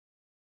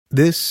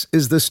This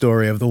is the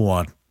story of the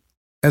one.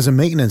 As a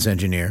maintenance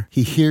engineer,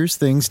 he hears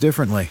things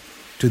differently.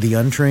 To the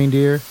untrained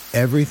ear,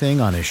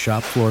 everything on his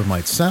shop floor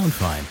might sound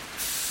fine,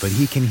 but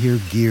he can hear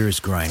gears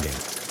grinding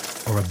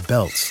or a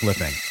belt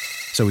slipping.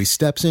 So he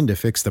steps in to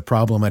fix the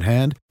problem at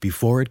hand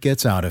before it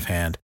gets out of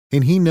hand.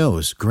 And he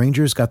knows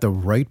Grainger's got the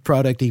right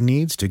product he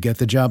needs to get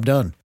the job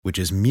done, which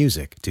is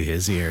music to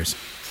his ears.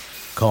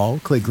 Call,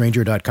 click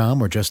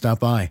Grainger.com, or just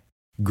stop by.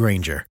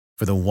 Grainger,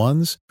 for the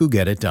ones who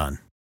get it done.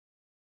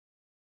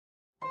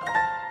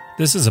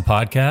 This is a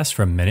podcast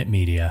from Minute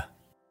Media.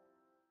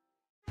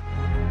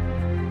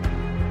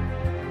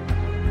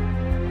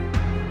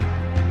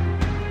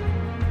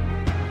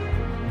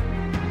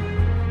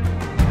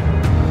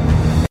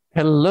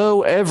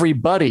 Hello,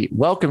 everybody.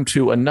 Welcome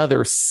to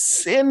another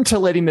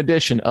scintillating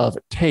edition of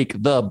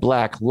Take the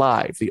Black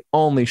Live, the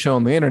only show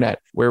on the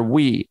internet where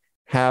we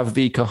have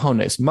the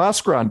cojones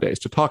más grandes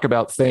to talk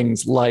about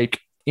things like,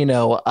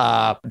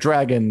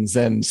 dragons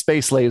and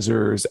space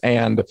lasers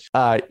and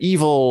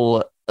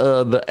evil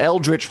the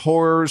eldritch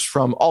horrors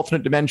from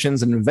alternate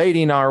dimensions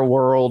invading our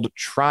world,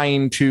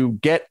 trying to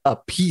get a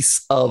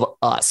piece of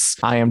us.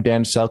 I am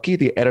Dan Selke,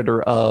 the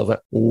editor of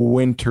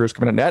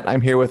WintersComing.net.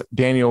 I'm here with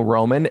Daniel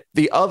Roman,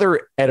 the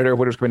other editor of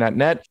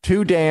WintersComing.net.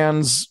 Two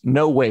Dans,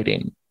 no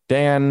waiting.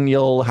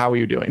 Daniel, how are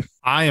you doing?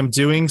 I am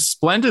doing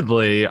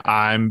splendidly.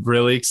 I'm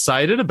really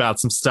excited about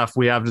some stuff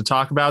we have to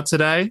talk about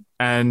today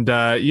and,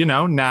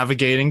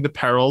 navigating the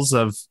perils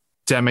of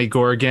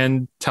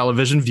Demogorgon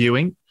television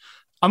viewing.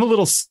 I'm a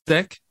little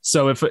sick,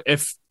 so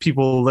if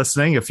people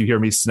listening, if you hear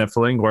me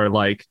sniffling or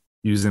like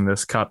using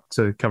this cup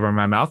to cover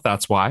my mouth,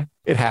 that's why.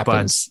 It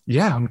happens. But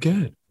yeah, I'm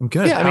good.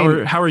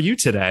 Yeah, how are you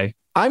today?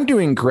 I'm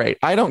doing great.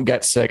 I don't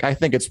get sick. I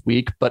think it's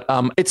weak, but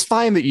it's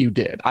fine that you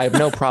did. I have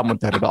no problem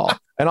with that at all.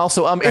 And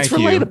also, it's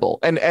relatable.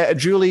 And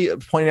Julie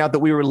pointed out that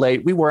we were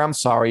late. We were. I'm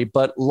sorry.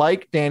 But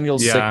like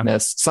Daniel's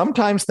sickness,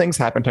 sometimes things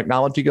happen.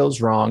 Technology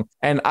goes wrong.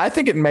 And I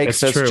think it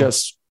makes us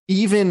just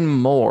even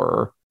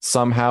more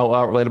somehow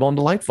relatable and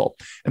delightful.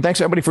 And thanks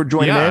everybody for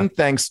joining in.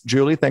 Thanks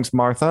Julie, thanks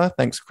Martha,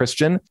 thanks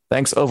Christian,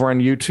 thanks over on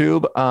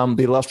YouTube,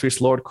 the illustrious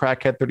Lord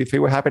Crackhead 33.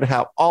 We're happy to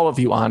have all of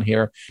you on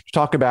here to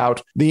talk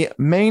about the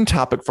main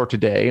topic for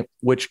today,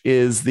 which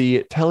is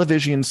the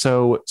television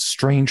show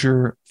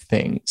Stranger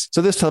Things.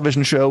 So this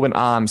television show went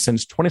on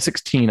since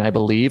 2016, I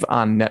believe,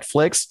 on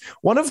Netflix.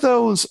 One of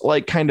those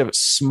like kind of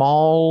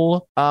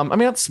small,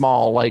 not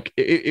small, like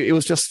it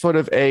was just sort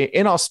of a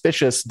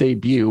inauspicious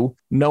debut.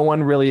 No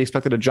one really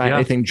expected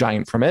anything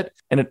giant from it.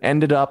 And it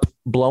ended up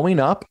blowing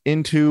up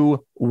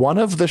into one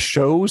of the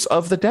shows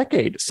of the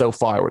decade so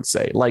far, I would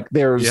say. Like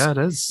there's, it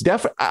is.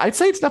 I'd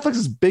say it's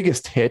Netflix's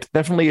biggest hit.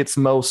 Definitely its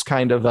most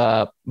kind of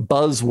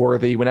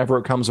buzzworthy whenever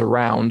it comes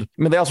around.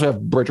 I mean, they also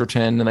have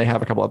Bridgerton and they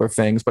have a couple other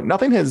things, but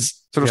nothing has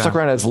sort of stuck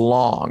around as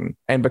long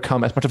and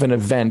become as much of an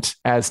event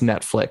as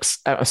Netflix.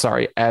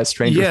 As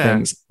Stranger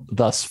Things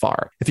thus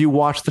far. If you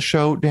watch the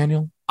show,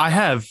 Daniel? I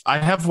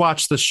have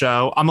watched the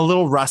show. I'm a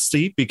little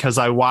rusty because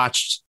I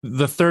watched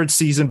the third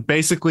season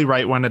basically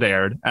right when it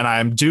aired, and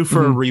I'm due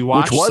for a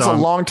rewatch. Which was a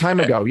long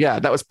time ago. Yeah,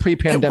 that was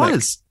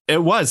pre-pandemic.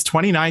 It was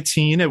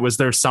 2019. It was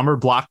their summer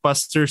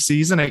blockbuster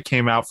season. It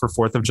came out for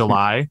 4th of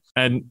July.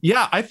 And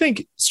yeah, I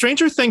think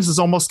Stranger Things is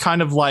almost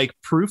kind of like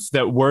proof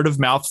that word of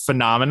mouth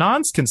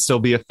phenomenons can still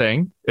be a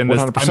thing. In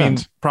this, 100%. I mean,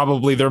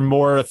 probably they're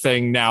more a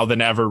thing now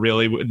than ever,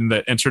 really, in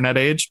the internet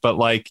age. But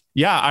like,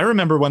 yeah, I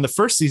remember when the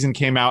first season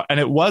came out and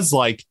it was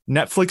like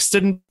Netflix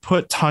didn't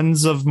put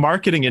tons of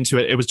marketing into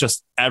it. It was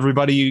just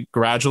everybody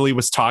gradually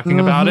was talking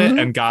about it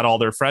and got all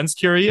their friends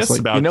curious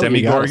about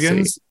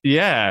Demogorgons.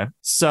 Yeah.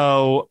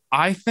 So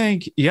I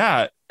think,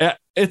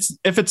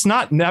 if it's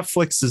not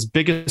Netflix's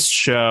biggest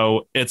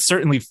show, it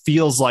certainly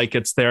feels like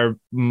it's their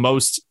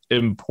most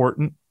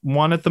important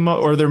one at the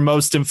moment, or their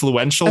most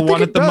influential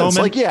one at the moment.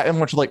 Like, and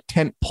much like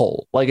tent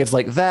pole. Like it's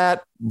like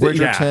that,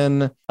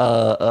 Bridgerton,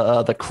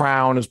 The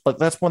Crown but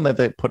that's one that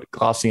they put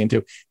glossy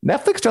into.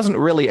 Netflix doesn't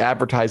really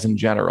advertise in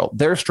general.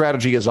 Their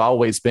strategy has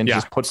always been to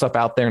just put stuff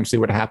out there and see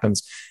what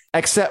happens.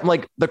 Except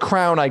like The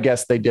Crown, I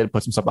guess they did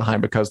put some stuff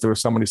behind because there were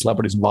so many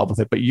celebrities involved with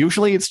it. But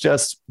usually it's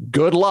just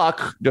good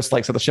luck, just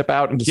like set the ship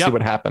out and just see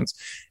what happens.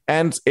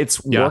 And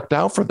it's worked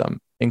out for them,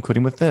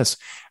 including with this.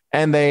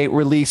 And they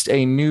released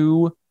a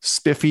new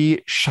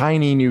spiffy,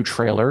 shiny new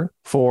trailer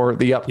for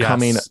the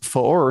upcoming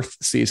 4th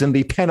season,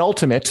 the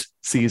penultimate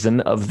season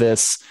of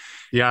this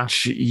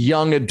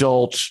young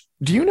adult.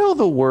 Do you know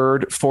the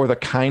word for the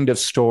kind of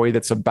story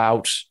that's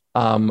about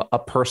a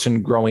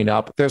person growing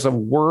up? There's a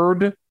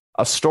word,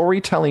 a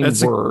storytelling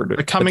word.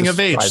 A coming of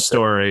age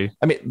story.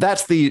 I mean,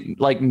 that's the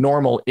like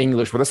normal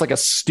English word. That's like a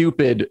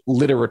stupid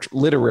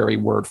literary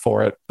word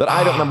for it that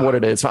I don't remember what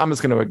it is. So I'm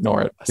just going to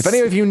ignore it. If any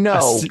of you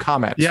know,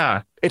 comment.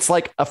 Yeah. It's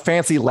like a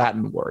fancy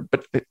Latin word,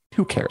 but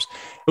who cares?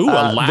 Ooh,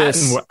 a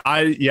Latin word.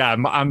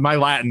 My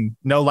Latin.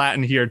 No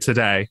Latin here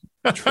today.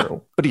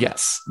 True. But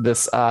yes,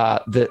 this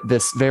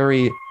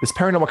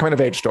paranormal coming of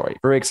age story.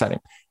 Very exciting.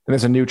 And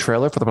there's a new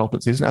trailer for the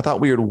penultimate season. I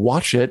thought we would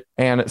watch it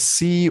and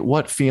see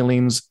what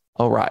feelings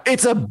arise.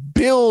 It's a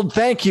build.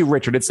 Thank you,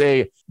 Richard. It's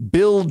a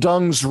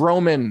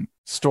Bildungsroman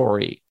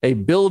story, a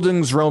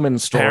Bildungsroman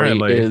story,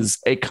 Apparently. is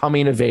a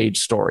coming of age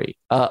story.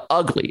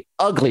 Ugly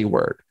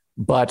word,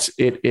 but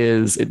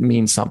it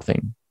means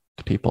something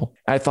to people.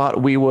 I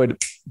thought we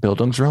would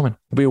Bildungsroman.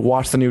 We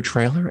watch the new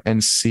trailer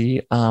and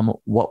see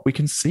what we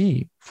can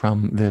see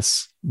from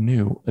this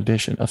new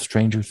edition of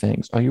Stranger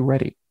Things. Are you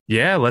ready?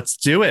 Yeah, let's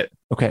do it.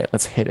 Okay,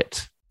 let's hit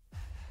it.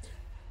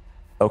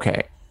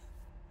 Okay.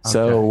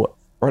 So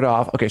right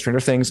off, Stranger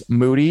Things,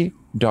 moody,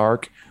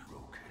 dark,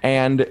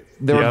 and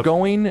they're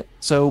going.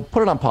 So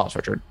put it on pause,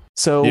 Richard.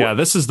 So yeah,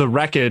 this is the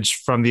wreckage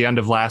from the end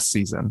of last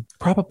season,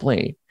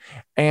 probably,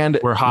 and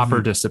where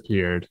Hopper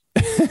disappeared.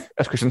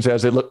 As Christian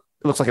says, it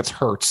looks like it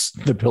hurts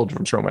the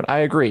Bildungsroman. I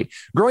agree.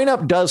 Growing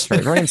up does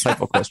hurt. Very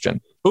insightful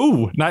question.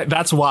 Ooh,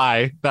 that's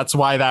why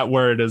that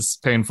word is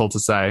painful to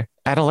say.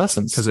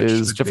 Adolescence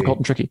is difficult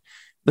and tricky.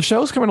 The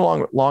show's coming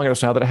along long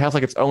enough now that it has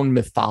like its own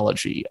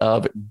mythology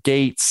of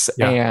gates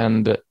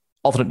and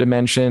alternate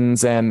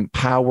dimensions and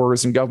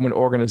powers and government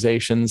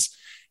organizations.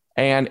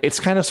 And it's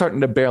kind of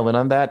starting to barrel in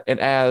on that. And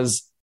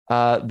as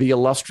the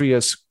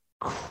illustrious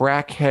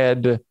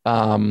crackhead,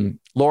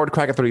 Lord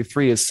Crackhead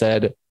 33 has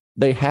said,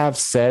 they have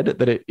said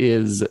that it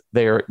is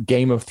their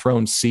Game of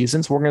Thrones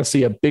season. So we're going to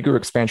see a bigger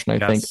expansion,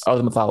 I think, of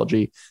the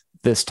mythology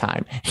this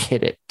time.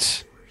 Hit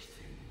it.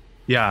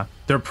 Yeah,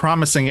 they're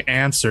promising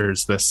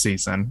answers this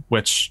season,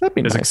 which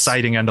is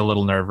exciting and a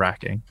little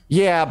nerve-wracking.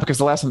 Yeah, because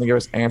the last time they gave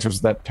us answers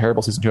was that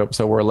terrible season 2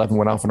 episode where 11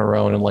 went off on their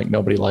own and like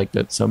nobody liked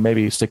it. So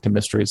maybe stick to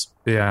mysteries.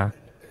 Yeah.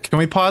 Can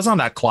we pause on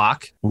that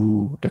clock?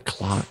 Ooh, the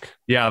clock.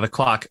 Yeah, the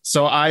clock.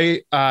 So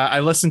I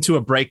listened to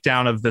a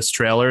breakdown of this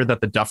trailer that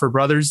the Duffer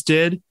Brothers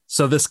did.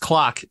 So this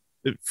clock,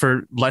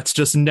 let's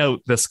just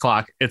note this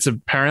clock, it's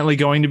apparently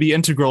going to be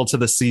integral to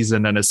the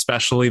season, and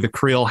especially the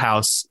Creel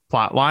House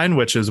plotline,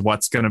 which is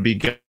what's going to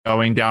be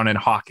going down in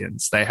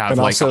Hawkins. They have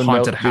like a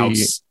haunted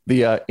house.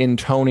 The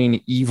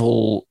intoning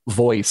evil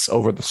voice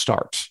over the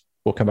start.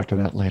 We'll come back to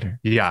that later.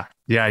 Yeah.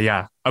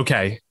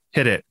 Okay,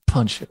 hit it.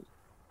 Punch it.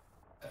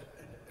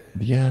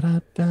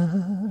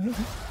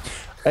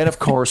 And of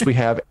course we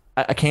have,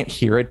 I can't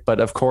hear it, but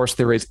of course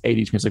there is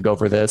 80s music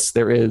over this.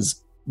 There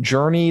is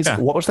Journey's,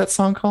 what was that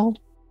song called?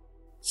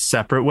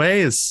 Separate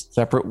Ways.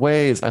 Separate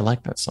Ways. I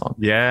like that song.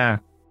 Yeah.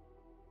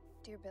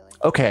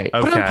 Okay.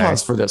 Put on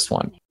pause for this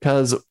one,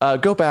 because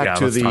go back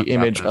to the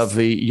image of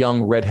the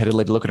young redheaded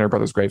lady looking at her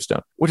brother's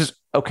gravestone, which is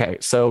okay.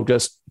 So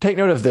just take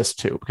note of this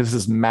too, because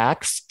this is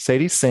Max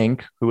Sadie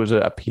Sink, who is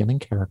an appealing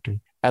character,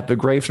 at the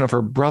gravestone of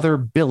her brother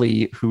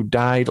Billy, who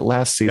died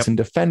last season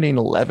defending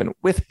 11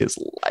 with his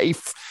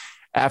life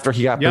after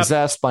he got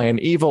possessed by an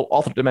evil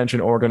alternate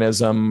dimension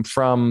organism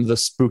from the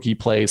spooky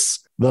place,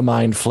 the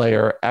Mind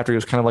Flayer, after he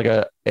was kind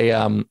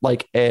of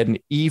like an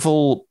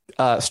evil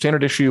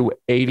standard issue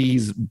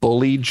 80s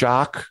bully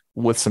jock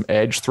with some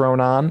edge thrown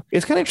on.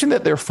 It's kind of interesting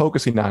that they're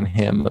focusing on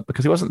him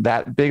because he wasn't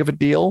that big of a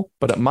deal,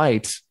 but it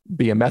might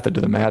be a method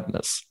to the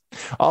madness.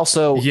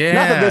 Also, not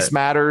that this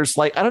matters.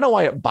 Like, I don't know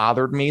why it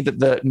bothered me that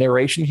the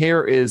narration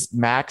here is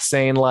Max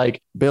saying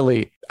like,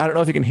 Billy, I don't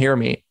know if you can hear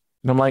me.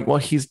 And I'm like, well,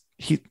 he's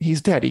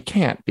dead. He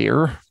can't,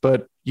 dear.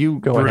 But you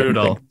go ahead.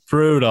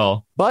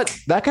 Brutal. But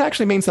that can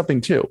actually mean something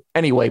too.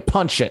 Anyway,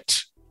 punch it.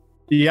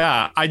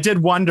 Yeah, I did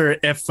wonder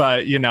if,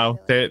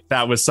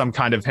 that was some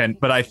kind of hint,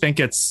 but I think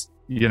it's,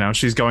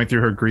 she's going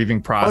through her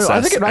grieving process.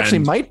 I think it actually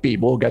might be.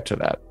 We'll get to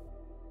that.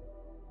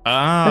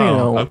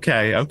 Oh,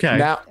 okay.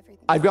 Now,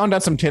 I've gone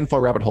down some tinfoil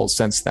rabbit holes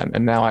since then,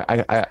 and now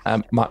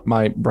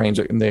my brains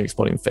are in the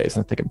exploding phase,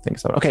 and I think I'm thinking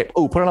so. Okay,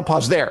 put it on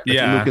pause there.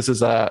 Yeah, Lucas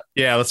is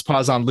let's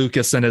pause on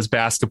Lucas and his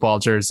basketball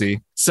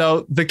jersey.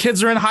 So the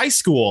kids are in high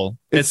school.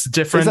 It's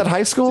different. Is that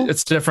high school?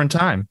 It's different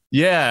time.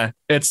 Yeah,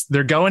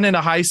 they're going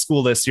into high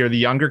school this year, the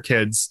younger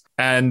kids,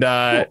 and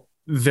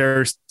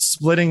they're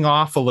splitting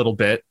off a little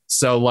bit.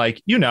 So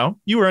like, you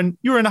were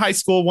in high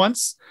school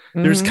once.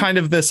 Mm-hmm. There's kind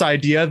of this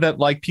idea that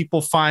like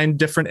people find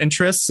different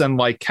interests and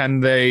like,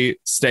 can they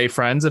stay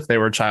friends if they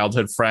were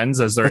childhood friends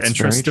as their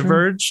interests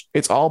diverge?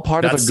 It's all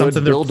part of a good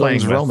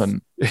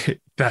Bildungsroman.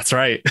 That's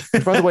right.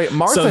 By the way,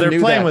 Martha so they're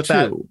knew playing that with too.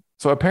 that.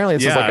 So apparently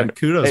it's just like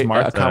kudos,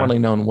 Martha. A commonly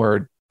known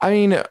word. I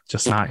mean,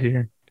 just not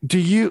here. Do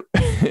you,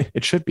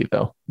 it should be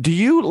though. Do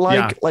you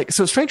like,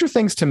 so Stranger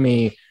Things to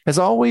me has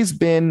always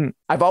been,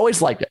 I've always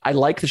liked it. I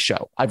like the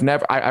show. I've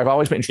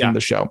always been interested in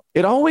the show.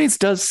 It always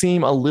does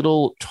seem a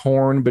little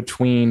torn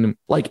between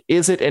like,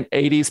 is it an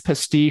 80s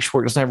pastiche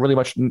where it doesn't have really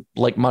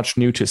much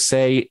new to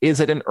say?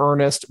 Is it an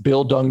earnest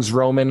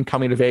Bildungsroman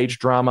coming of age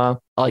drama?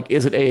 Like,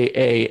 is it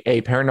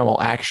a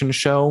paranormal action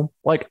show?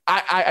 Like,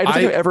 I don't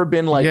think I've ever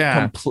been like,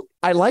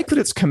 I like that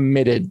it's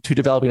committed to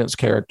developing its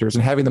characters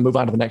and having them move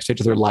on to the next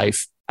stage of their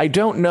life. I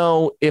don't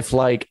know if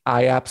like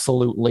I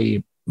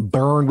absolutely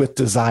burn with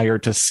desire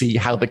to see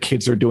how the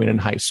kids are doing in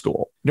high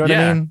school. You know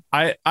what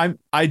I mean?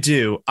 I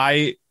do.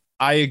 I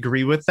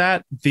agree with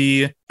that.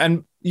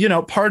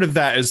 Part of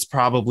that is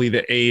probably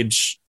the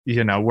age,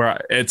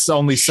 where it's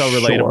only so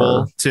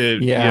relatable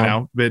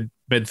to,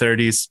 mid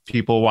 30s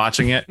people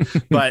watching it.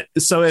 But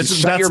so it's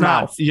Shut your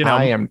mouth.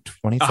 I am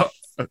 26.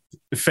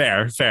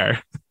 Fair.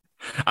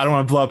 I don't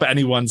want to blow up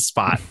anyone's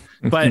spot.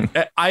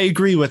 But I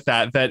agree with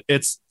that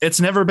it's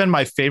never been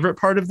my favorite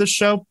part of the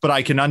show, but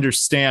I can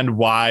understand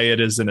why it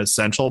is an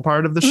essential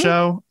part of the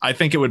show. I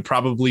think it would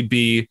probably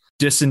be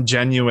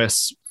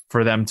disingenuous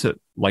for them to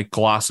like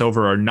gloss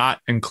over or not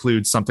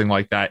include something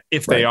like that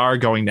if they are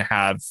going to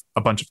have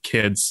a bunch of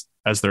kids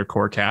as their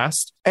core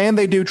cast. And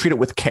they do treat it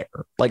with care.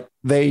 Like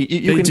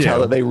you can tell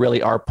that they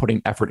really are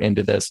putting effort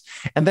into this.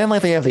 And then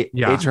like they have the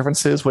age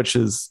references, which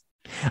is,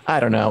 I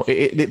don't know.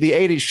 The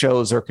 80s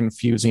shows are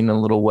confusing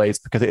in little ways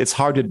because it's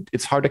hard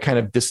to kind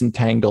of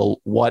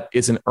disentangle what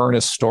is an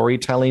earnest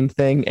storytelling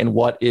thing and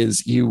what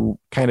is you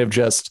kind of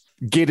just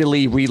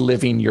giddily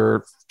reliving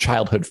your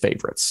childhood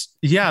favorites.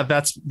 Yeah,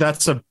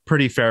 that's a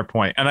pretty fair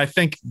point. And I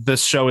think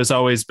this show has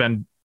always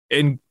been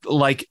in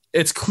like,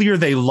 it's clear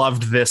they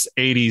loved this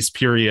 80s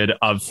period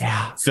of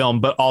film,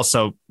 but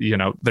also, you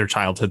know, their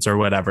childhoods or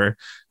whatever.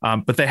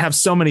 But they have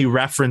so many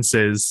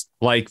references,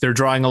 like they're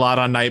drawing a lot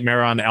on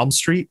Nightmare on Elm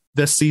Street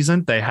this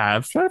season. They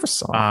have,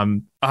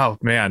 oh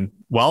man,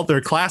 well,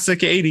 they're classic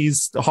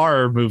 80s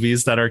horror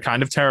movies that are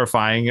kind of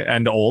terrifying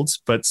and old,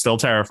 but still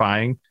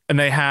terrifying. And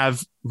they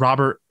have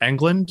Robert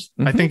Englund,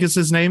 I think is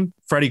his name.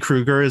 Freddy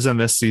Krueger is in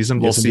this season.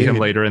 We'll see him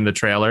later in the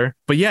trailer.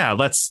 But yeah,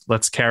 let's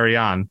carry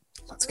on.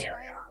 Let's carry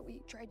on.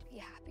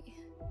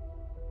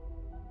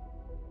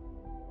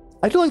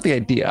 I do like the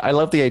idea. I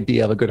love the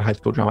idea of a good high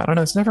school drama. I don't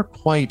know. It's never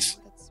quite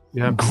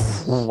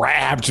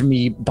grabbed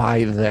me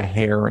by the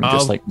hair and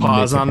just like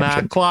pause on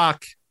that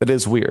clock. It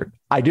is weird.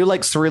 I do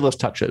like surrealist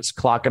touches.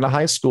 Clock in a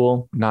high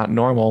school, not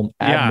normal,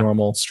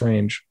 abnormal,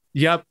 strange.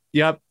 Yep.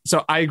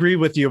 So I agree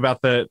with you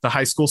about the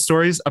high school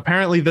stories.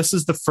 Apparently, this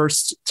is the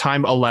first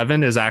time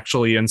 11 is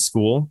actually in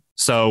school.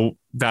 So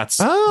that's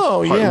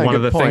one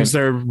of the things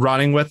they're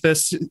running with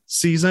this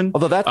season.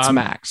 Although that's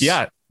Max.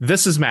 Yeah,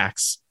 this is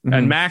Max.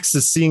 And Max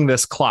is seeing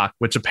this clock,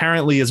 which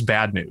apparently is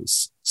bad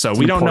news. So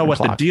we don't know what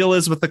the deal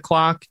is with the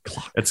clock.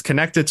 It's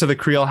connected to the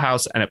Creel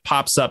house and it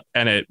pops up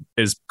and it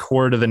is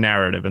core to the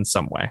narrative in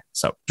some way.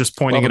 So just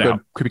pointing it out.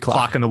 Creepy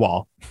clock in the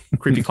wall.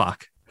 Creepy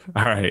clock.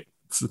 All right,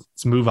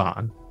 let's move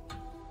on.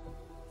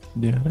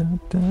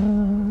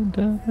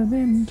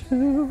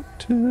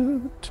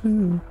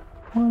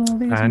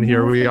 And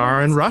here we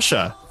are in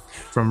Russia.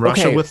 From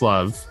Russia with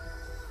Love.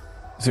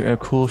 Is there a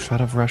cool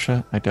shot of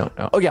Russia? I don't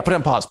know. Oh yeah, put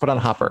on pause. Put on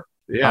Hopper.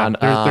 Yeah,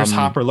 there's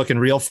Hopper looking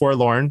real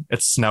forlorn.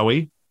 It's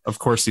snowy. Of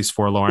course he's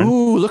forlorn.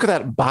 Ooh, look at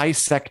that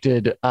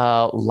bisected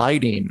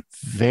lighting.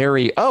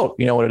 Very,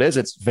 you know what it is?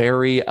 It's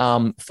very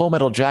Full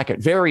Metal Jacket.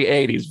 Very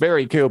 80s.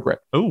 Very Kubrick.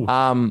 Ooh.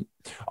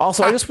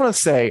 Also, I just want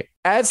to say,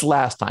 as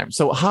last time,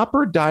 so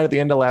Hopper died at the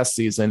end of last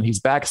season.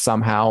 He's back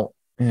somehow.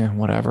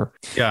 Whatever.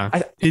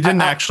 Yeah, he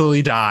didn't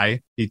actually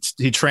die.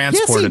 He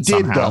transported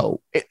somehow.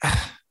 Though.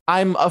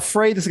 I'm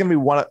afraid this is going to be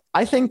one.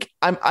 I think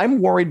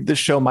I'm worried this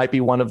show might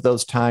be one of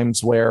those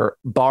times where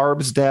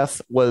Barb's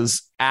death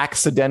was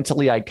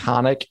accidentally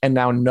iconic, and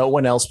now no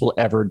one else will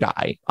ever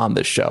die on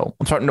this show.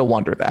 I'm starting to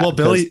wonder that. Well,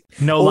 Billy,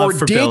 no love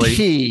for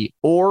Billy.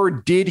 Or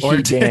did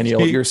he,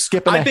 Daniel? You're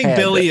skipping ahead. I think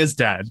Billy is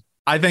dead.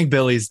 I think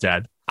Billy's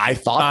dead. I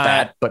thought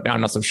that, but now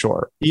I'm not so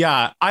sure.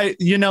 Yeah,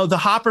 the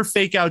Hopper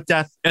fake out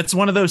death, it's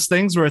one of those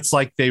things where it's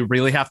like they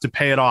really have to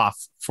pay it off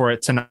for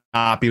it to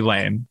not be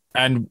lame.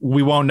 And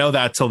we won't know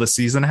that till the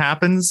season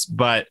happens.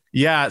 But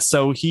yeah,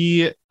 so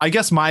I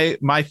guess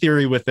my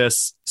theory with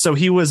this, so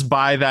he was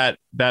by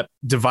that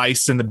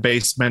device in the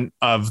basement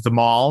of the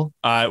mall,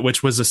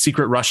 which was a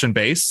secret Russian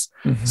base.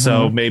 Mm-hmm.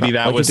 So maybe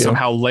that was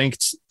somehow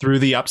linked through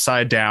the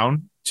Upside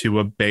Down to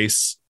a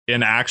base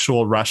in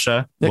actual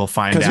Russia. We'll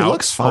find out. He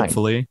looks fine.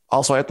 Hopefully.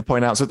 Also, I have to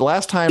point out, so the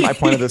last time I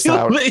pointed this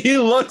out. He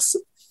looks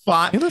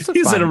fine.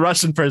 He's in a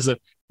Russian prison.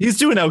 He's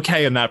doing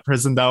okay in that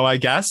prison, though, I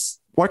guess.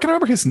 Well, I can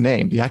remember his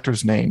name, the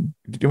actor's name.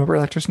 Do you remember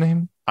the actor's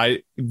name?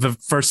 The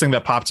first thing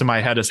that popped in my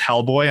head is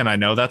Hellboy, and I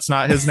know that's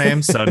not his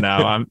name. So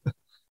no,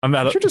 I'm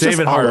at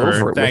David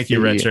Harbour. Thank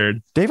you,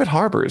 Richard. David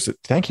Harbour.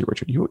 Thank you,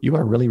 Richard. You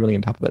are really, really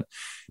on top of it.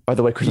 By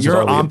the way, Christian,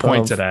 you're on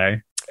point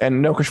today.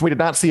 And no, Christian, we did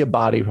not see a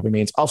body. Probably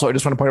means. Also, I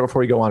just want to point out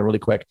before we go on really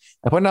quick.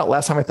 I pointed out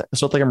last time. I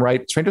still think I'm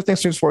right. Stranger Things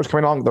Season 4 is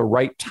coming along at the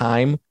right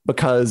time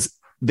because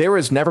there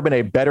has never been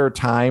a better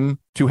time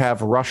to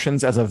have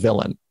Russians as a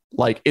villain.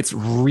 Like, it's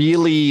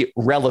really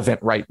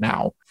relevant right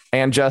now.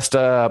 And just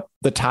the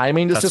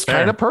timing is just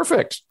kind of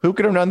perfect. Who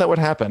could have known that would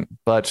happen?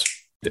 But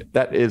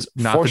that is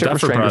not fortunate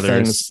for Stranger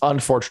Things,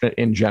 unfortunate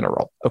in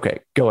general. Okay,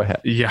 go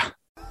ahead. Yeah.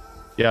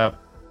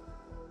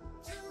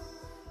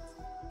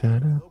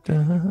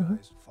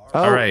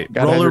 All right.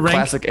 Roller Rink.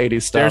 Classic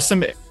 80s stuff. There's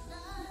some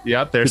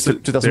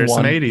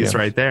 80s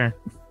right there.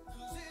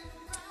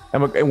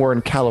 And we're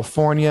in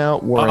California.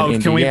 We're in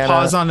Indiana. Can we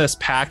pause on this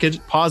package?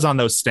 Pause on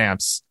those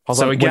stamps.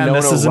 So again,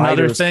 Winona this is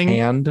another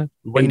thing.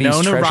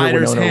 Winona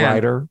Ryder's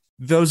hand.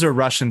 Those are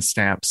Russian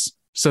stamps.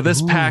 So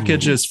this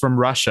package is from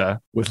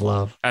Russia. With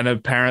love. And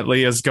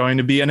apparently is going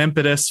to be an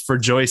impetus for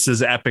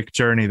Joyce's epic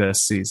journey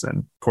this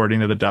season,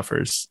 according to the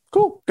Duffers.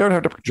 Cool. Go to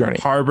her epic journey.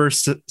 Harbor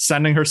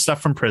sending her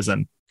stuff from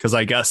prison, because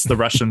I guess the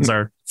Russians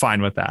are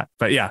fine with that.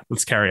 But yeah,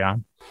 let's carry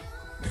on.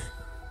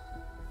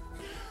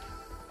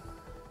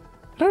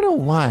 don't know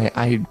why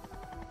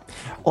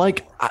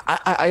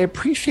I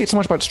appreciate so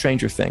much about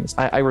Stranger Things.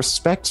 I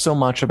respect so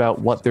much about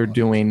what they're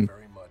doing.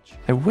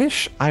 I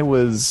wish I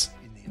was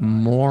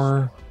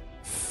more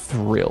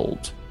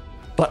thrilled,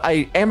 but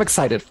I am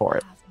excited for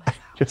it. I'm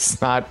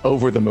just not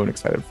over the moon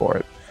excited for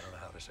it.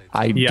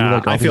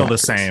 I feel the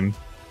same.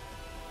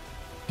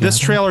 This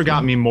trailer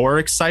got me more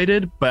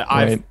excited, but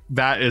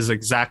that is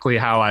exactly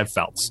how I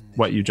felt.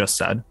 What you just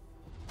said.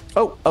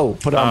 Oh,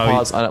 put it on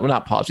pause.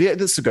 Not pause. Yeah,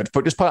 this is good.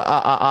 Just put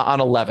on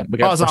 11. We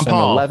got pause on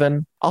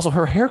 11. Also,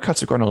 her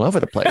haircuts are going all over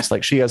the place.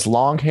 Like she has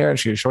long hair and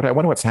she has short hair. I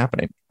wonder what's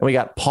happening. And we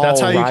got Paul. That's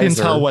how you can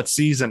tell what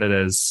season it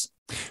is.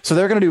 So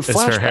they're going to do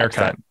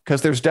flashback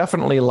because there's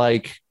definitely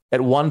like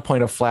at one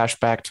point a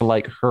flashback to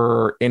like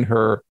her in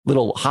her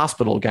little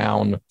hospital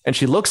gown, and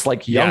she looks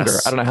like younger.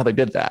 Yes. I don't know how they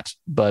did that,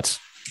 but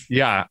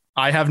yeah,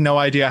 I have no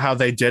idea how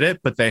they did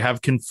it, but they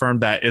have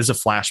confirmed that is a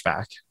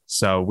flashback.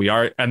 So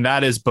and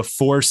that is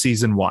before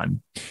season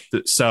 1.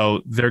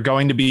 So they're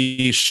going to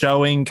be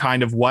showing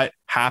kind of what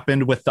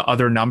happened with the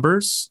other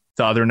numbers,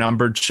 the other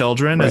numbered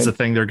children is a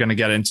thing they're going to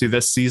get into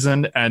this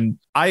season. And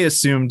I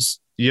assumed,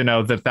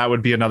 that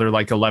would be another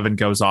like 11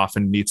 goes off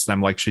and meets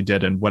them like she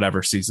did in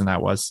whatever season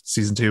that was,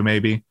 season 2,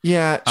 maybe.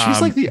 Yeah.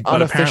 She's like the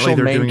unofficial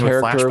main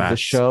character of the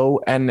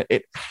show. And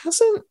it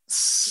hasn't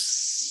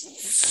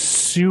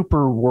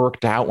super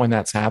worked out when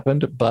that's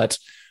happened, but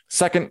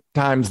second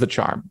time's the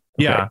charm.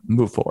 Okay, yeah.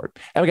 Move forward.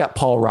 And we got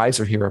Paul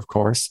Reiser here, of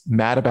course.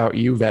 Mad About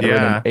You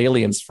veteran and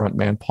Aliens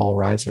frontman Paul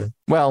Reiser.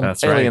 Well,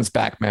 that's Aliens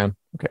back, man.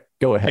 Okay,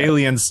 go ahead.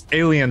 Aliens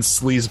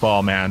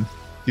sleazeball, man.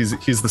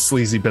 He's the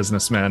sleazy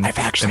businessman. I've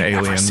actually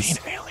never seen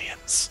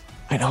Aliens.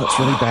 I know it's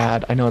really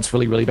bad. I know it's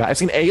really, really bad. I've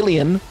seen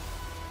Alien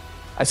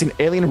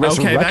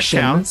Resurrection. Okay, that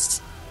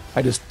counts.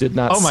 I just did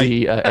not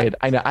see. I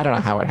don't know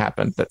how it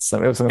happened. It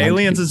was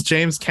Aliens is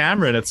James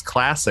Cameron. It's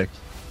classic.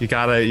 You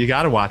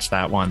gotta watch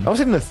that one. I was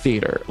in the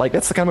theater. Like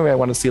that's the kind of movie I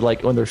want to see.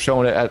 Like when they're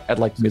showing it at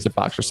like the Music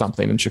Box or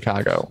something in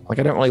Chicago. Like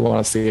I don't really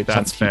want to see it.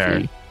 That's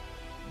fair.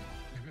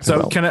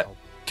 So can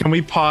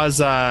we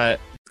pause?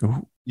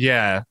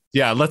 Yeah.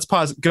 Let's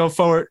pause. Go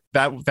forward.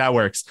 That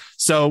works.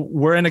 So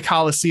we're in a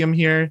Coliseum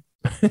here.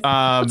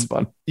 That's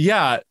fun.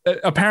 Yeah.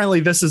 Apparently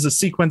this is a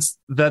sequence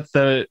that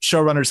the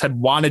showrunners had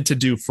wanted to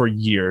do for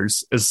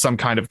years, is some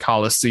kind of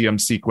Coliseum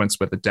sequence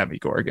with a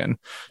Demigorgon.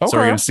 Okay. So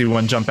we're going to see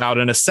one jump out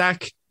in a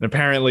sec. And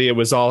apparently it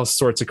was all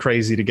sorts of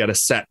crazy to get a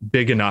set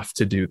big enough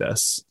to do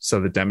this. So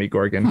the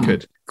Demigorgon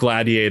could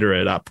gladiator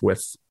it up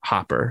with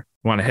Hopper.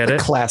 Want to hit it?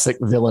 Classic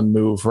villain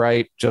move,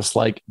 right? Just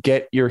like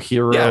get your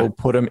hero,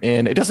 put him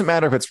in. It doesn't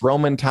matter if it's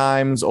Roman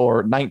times or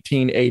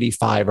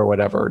 1985 or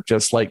whatever.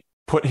 Just like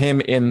put him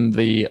in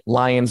the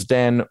lion's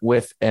den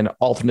with an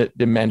alternate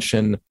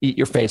dimension, eat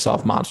your face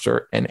off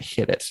monster and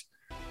hit it.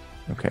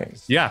 Okay.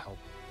 Yeah.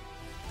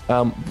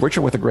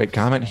 Richard with a great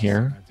comment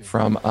here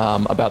from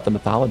about the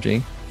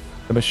mythology.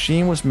 The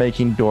machine was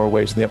making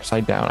doorways in the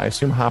upside down. I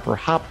assume Hopper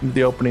hopped into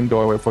the opening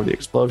doorway before the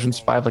explosion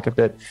survived like a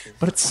bit,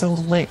 but it's so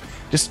late.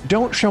 Just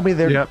don't show me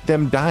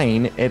them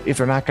dying if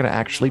they're not going to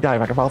actually die.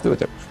 If I can follow through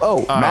with it.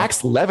 Oh,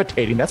 Max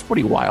levitating. That's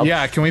pretty wild.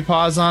 Yeah. Can we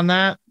pause on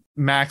that?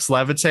 Max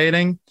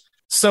levitating.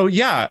 So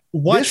yeah,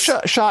 this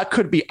shot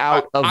could be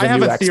out of the new X-Men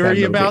movie. I have a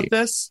theory about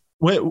this.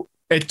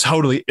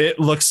 It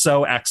looks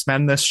so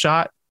X-Men, this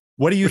shot.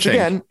 What do you think?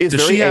 Again,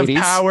 does she have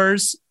 80s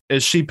powers?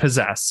 Is she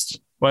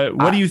possessed?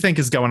 What do you think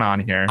is going on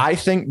here? I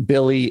think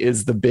Billy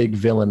is the big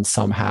villain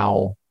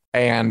somehow.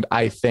 And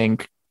I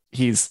think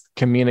he's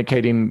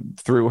communicating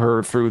through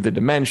her, through the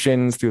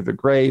dimensions, through the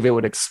grave. It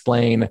would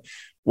explain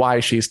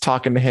why she's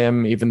talking to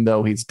him, even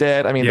though he's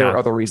dead. I mean, there are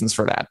other reasons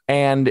for that.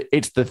 And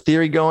it's the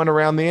theory going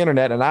around the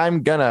internet, and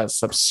I'm going to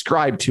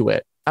subscribe to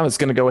it. I was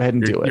going to go ahead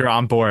and do it. You're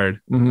on board.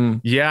 Mm-hmm.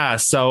 Yeah.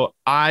 So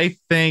I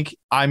think,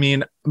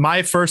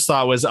 my first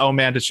thought was, oh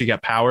man, did she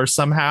get powers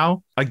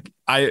somehow?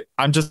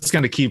 I'm just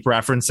going to keep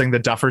referencing the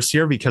Duffers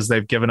here because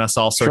they've given us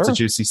all sorts of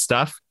juicy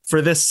stuff.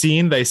 For this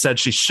scene, they said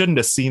she shouldn't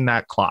have seen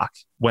that clock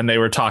when they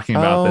were talking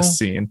about this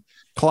scene.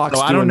 Clocks.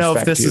 So I don't know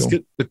if this is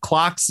the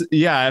clocks.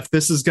 Yeah. If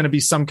this is going to be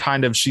some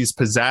kind of she's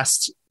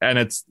possessed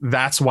and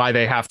that's why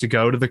they have to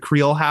go to the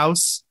Creel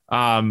house.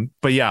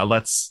 But yeah,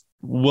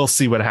 we'll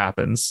see what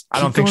happens. I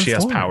don't think she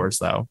has powers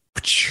though.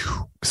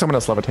 Someone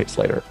else levitates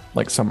later,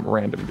 like some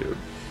random dude.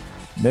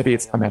 Maybe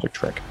it's a magic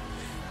trick.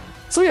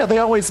 So yeah, they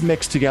always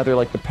mix together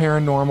like the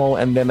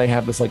paranormal, and then they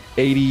have this like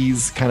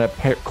 80s kind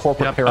of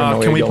corporate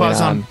paranoia. Can we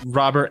pause on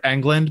Robert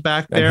Englund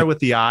back there with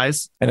the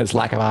eyes and his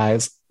lack of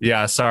eyes?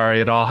 Yeah,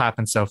 sorry, it all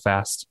happened so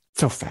fast.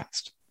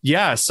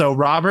 Yeah, so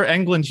Robert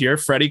Englund here,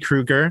 Freddy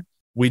Krueger.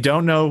 We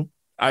don't know.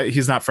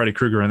 He's not Freddy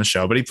Krueger in the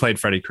show, but he played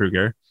Freddy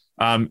Krueger.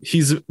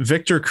 He's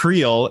Victor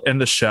Creel in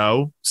the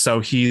show, so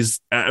he's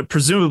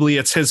presumably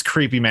it's his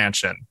creepy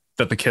mansion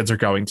that the kids are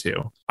going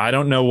to. I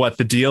don't know what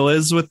the deal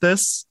is with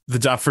this. The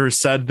Duffers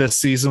said this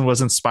season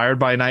was inspired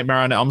by Nightmare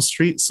on Elm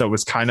Street, so it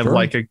was kind of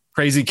like a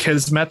crazy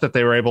kismet that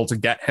they were able to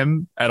get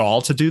him at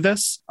all to do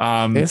this.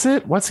 Is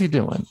it? What's he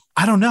doing?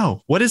 I don't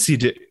know. What is he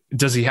do?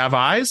 Does he have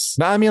eyes?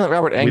 No, I mean like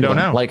Robert Englund. We don't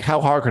know. Like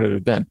how hard could it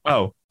have been?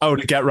 Oh,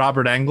 to get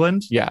Robert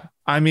Englund? Yeah.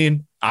 I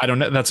mean, I don't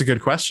know. That's a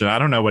good question. I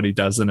don't know what he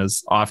does in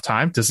his off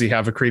time. Does he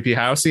have a creepy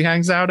house he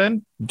hangs out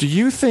in? Do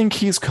you think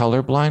he's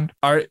colorblind?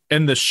 Are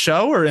in the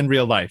show or in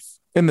real life?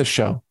 In the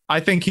show. I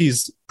think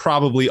he's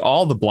probably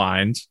all the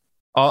blind,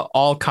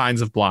 all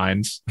kinds of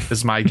blind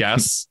is my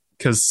guess.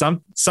 Because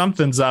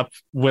something's up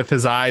with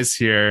his eyes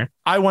here.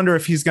 I wonder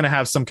if he's going to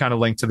have some kind of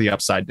link to the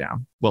Upside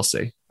Down. We'll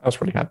see. I was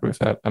pretty happy with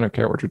that. I don't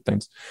care what Richard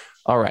thinks.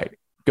 All right,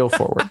 go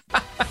forward.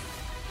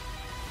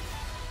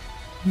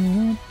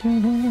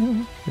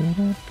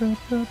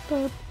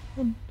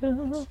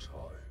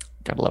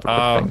 Gotta love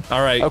it.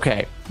 All right.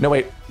 Okay. No,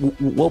 wait.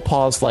 We'll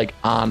pause like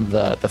on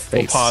the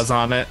face. We'll pause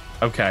on it.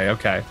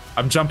 Okay.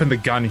 I'm jumping the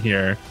gun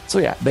here. So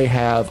yeah, they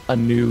have a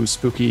new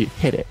spooky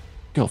hit it.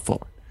 Go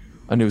forward.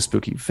 A new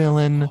spooky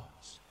villain.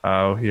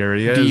 Oh, here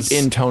he is. Deep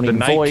intoning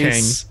the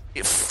voice.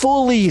 King.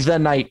 Fully the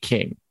Night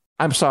King.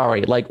 I'm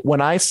sorry. Like when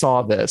I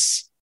saw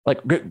this,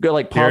 like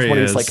pause when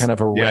he's like kind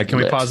of a red can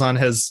we lit. pause on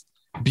his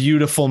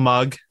beautiful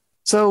mug?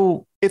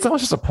 So it's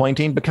almost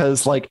disappointing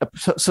because like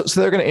so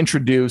they're going to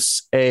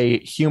introduce a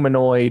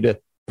humanoid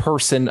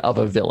person of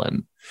a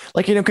villain.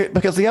 Like, you know,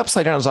 because the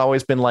Upside Down has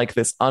always been like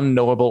this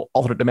unknowable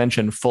alternate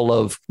dimension full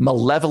of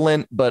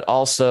malevolent, but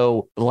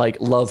also like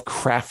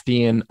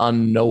Lovecraftian,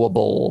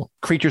 unknowable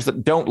creatures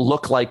that don't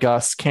look like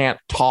us, can't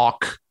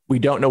talk. We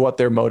don't know what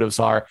their motives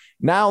are.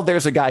 Now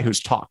there's a guy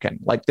who's talking.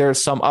 Like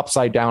there's some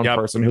Upside Down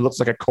person who looks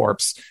like a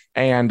corpse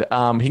and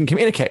he can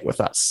communicate with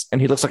us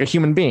and he looks like a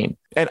human being.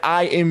 And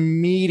I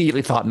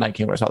immediately thought Night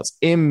King when I saw this.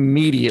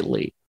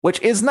 Immediately. Which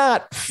is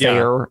not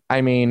fair. Yeah. I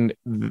mean,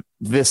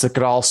 this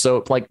could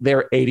also, like,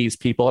 they're 80s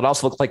people. It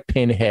also looks like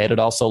Pinhead. It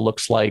also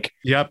looks like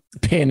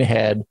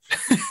Pinhead.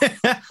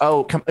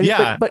 Oh,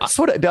 but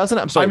sort of doesn't.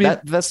 I'm sorry. I mean,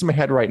 that's in my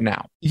head right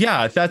now.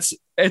 Yeah,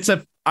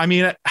 I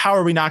mean, how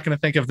are we not going to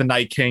think of the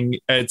Night King?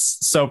 It's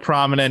so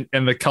prominent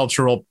in the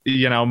cultural,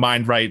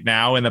 mind right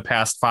now in the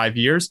past 5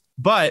 years.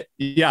 But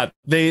yeah,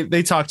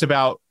 they talked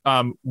about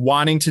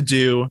wanting to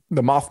do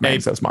the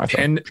Mothman, says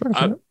Martha.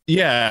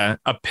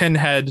 A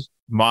Pinhead,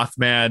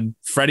 Mothman,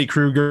 Freddy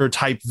Krueger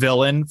type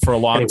villain for a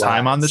long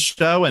time on the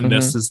show, and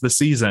this is the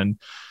season.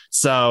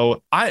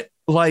 So I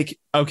don't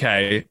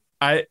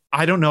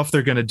know if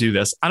they're going to do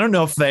this. I don't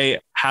know if they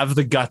have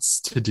the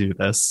guts to do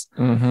this.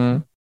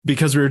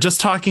 Because we were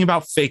just talking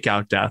about fake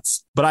out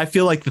deaths, but I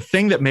feel like the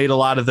thing that made a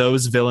lot of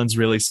those villains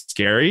really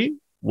scary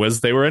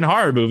was they were in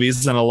horror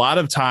movies. And a lot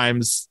of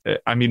times,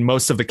 I mean,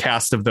 most of the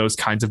cast of those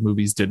kinds of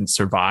movies didn't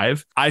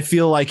survive. I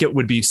feel like it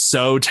would be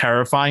so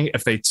terrifying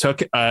if they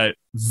took a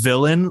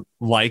villain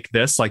like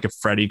this, like a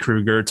Freddy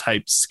Krueger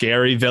type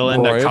scary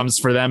villain that comes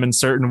for them in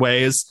certain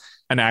ways,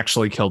 and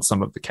actually killed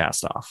some of the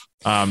cast off,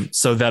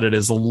 so that it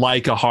is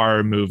like a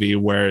horror movie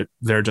where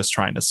they're just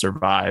trying to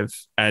survive,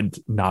 and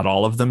not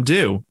all of them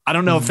do. I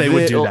don't know if they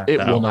would do that.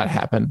 It will not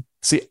happen.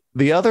 See,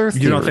 the other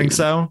theory, you don't think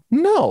so?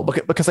 No,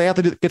 because they have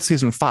to get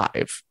season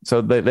 5, so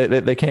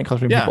they can't kill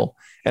people.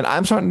 And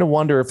I'm starting to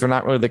wonder if they're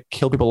not really the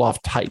kill people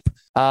off type.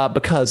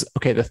 Because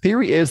the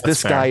theory is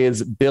this guy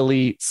is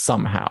Billy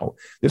somehow.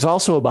 There's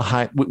also a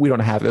behind. We don't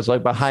have it. There's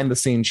like behind the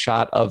scenes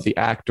shot of the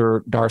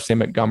actor Darcy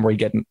Montgomery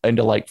getting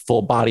into like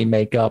full body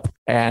makeup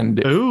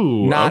and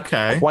not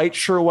quite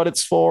sure what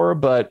it's for,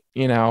 but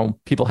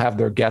people have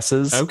their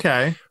guesses.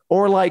 Okay.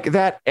 Or like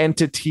that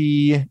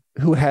entity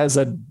who has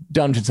a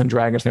Dungeons and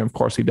Dragons name, of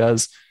course he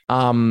does.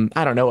 I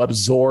don't know,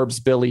 absorbs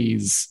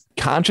Billy's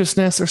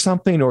consciousness or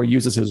something, or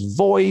uses his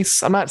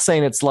voice. I'm not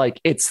saying it's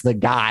like it's the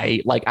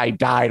guy, like I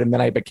died and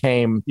then I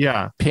became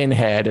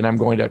Pinhead and I'm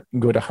going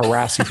to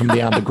harass you from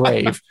beyond the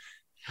grave.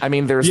 I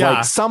mean, there's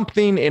like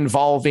something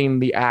involving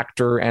the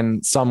actor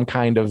and some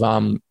kind of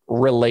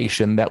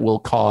relation that will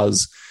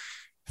cause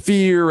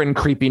fear and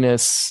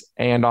creepiness,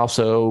 and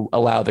also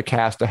allow the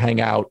cast to hang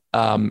out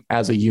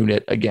as a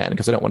unit again,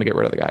 because I don't want to get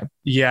rid of the guy.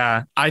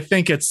 Yeah, I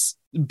think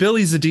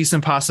Billy's a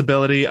decent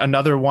possibility.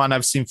 Another one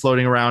I've seen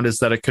floating around is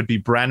that it could be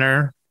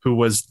Brenner, who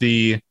was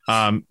the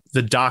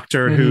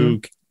doctor who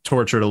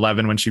tortured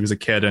Eleven when she was a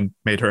kid and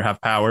made her have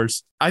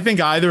powers. I think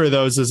either of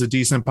those is a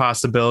decent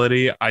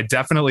possibility. I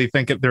definitely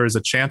think there is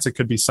a chance it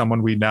could be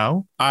someone we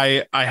know.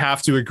 I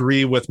have to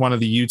agree with one of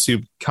the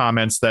YouTube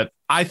comments that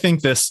I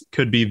think this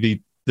could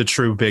be the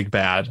true big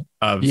bad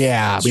of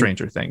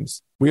Stranger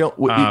Things.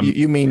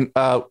 You mean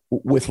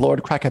with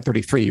Lord Crackhead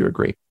 33, you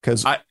agree?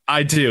 Because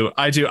I do.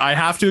 I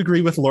have to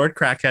agree with Lord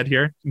Crackhead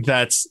here.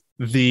 That's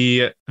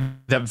that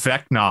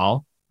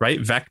Vecna, right?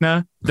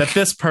 Vecna, that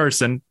this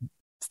person,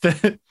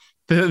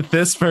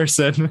 this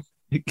person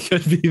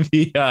could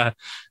be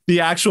the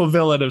actual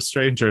villain of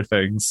Stranger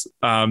Things,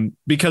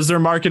 because they're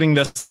marketing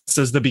this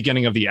as the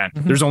beginning of the end.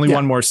 There's only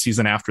one more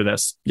season after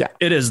this.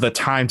 It is the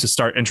time to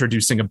start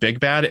introducing a big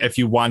bad if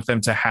you want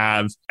them to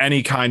have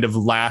any kind of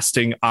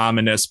lasting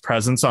ominous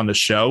presence on the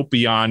show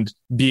beyond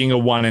being a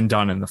one and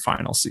done in the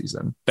final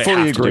season. They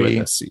fully have to agree. do it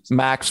this season.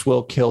 Max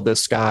will kill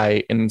this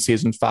guy in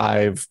season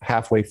 5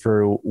 halfway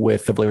through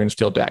with the Valyrian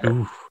steel dagger.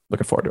 Ooh.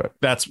 Looking forward to it.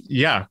 That's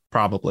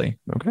probably.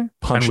 Okay.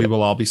 We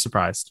will all be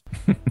surprised.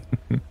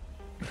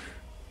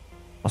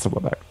 Also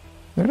go back.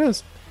 There it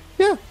is.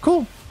 Yeah,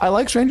 cool. I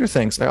like Stranger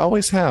Things. I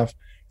always have.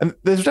 And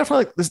there's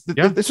definitely like this.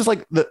 Yeah. This is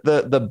like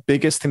the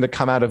biggest thing to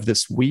come out of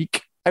this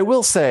week. I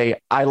will say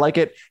I like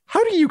it.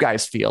 How do you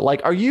guys feel?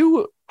 Like,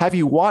 have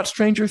you watched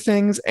Stranger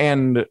Things?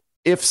 And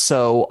if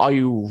so, are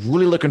you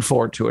really looking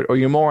forward to it? Or are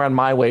you more on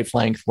my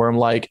wavelength where I'm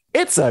like,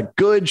 it's a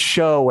good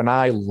show and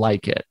I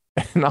like it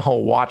and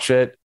I'll watch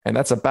it. And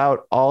that's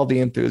about all the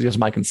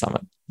enthusiasm I can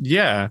summon.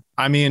 Yeah.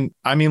 I mean,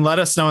 let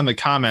us know in the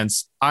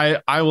comments. I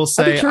will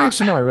say, I'd be curious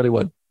to know. I really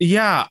would.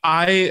 Yeah.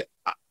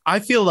 I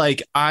feel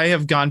like I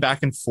have gone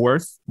back and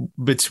forth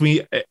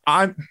between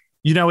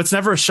it's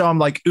never a show I'm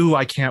like, ooh,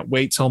 I can't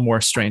wait till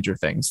more Stranger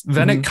Things.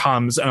 Then it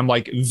comes and I'm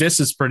like, this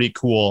is pretty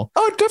cool.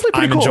 Oh, definitely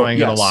pretty I'm cool. enjoying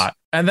it a lot.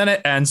 And then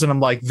it ends and I'm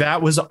like,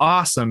 that was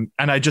awesome.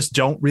 And I just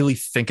don't really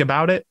think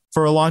about it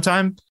for a long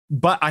time.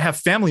 But I have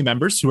family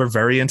members who are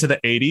very into the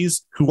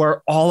 80s who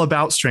are all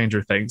about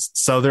Stranger Things.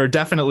 So there are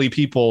definitely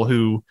people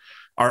who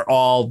are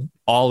all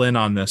in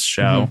on this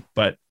show.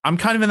 But I'm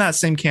kind of in that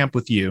same camp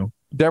with you.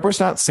 Deborah's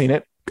not seen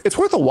it. It's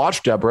worth a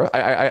watch, Deborah.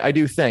 I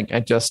do think.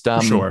 I just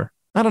sure.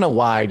 I don't know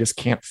why. I just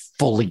can't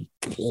fully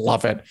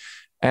love it.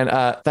 And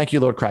thank you,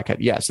 Lord Crackhead.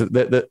 Yes,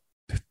 the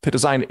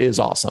design is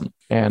awesome.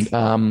 And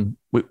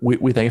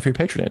we thank you for your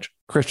patronage.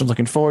 Christian's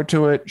looking forward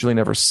to it. Julie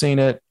never seen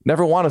it.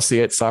 Never want to see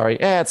it. Sorry.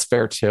 It's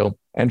fair too.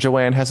 And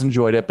Joanne has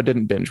enjoyed it, but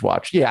didn't binge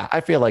watch. Yeah,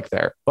 I feel like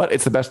there. But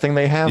it's the best thing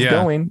they have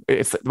going.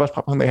 It's the most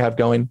popular thing they have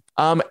going.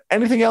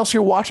 Anything else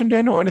you're watching,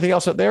 Daniel? Or anything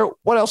else out there?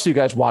 What else are you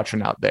guys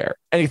watching out there?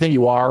 Anything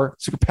you are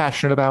super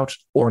passionate about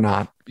or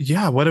not?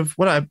 Yeah. What have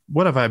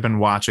I been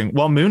watching?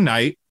 Well, Moon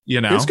Knight,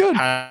 it's good.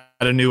 Had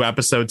a new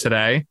episode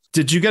today.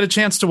 Did you get a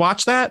chance to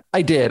watch that?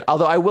 I did.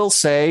 Although I will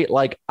say,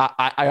 like,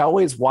 I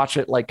always watch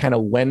it like kind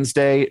of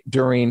Wednesday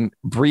during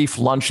brief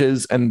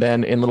lunches and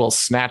then in little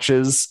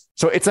snatches.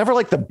 So it's never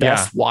like the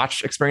best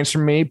watch experience for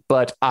me,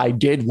 but I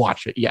did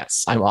watch it.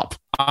 Yes, I'm up.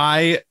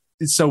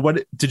 So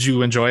what did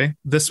you enjoy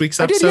this week's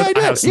episode?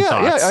 I did.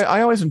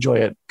 I always enjoy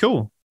it.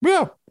 Cool.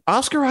 Yeah.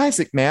 Oscar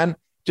Isaac, man.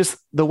 Just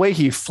the way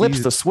he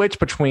flips the switch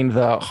between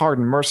the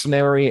hardened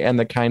mercenary and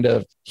the kind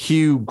of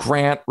Hugh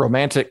Grant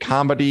romantic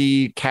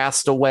comedy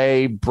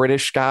castaway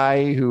British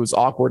guy who's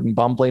awkward and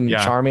bumbling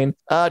and charming.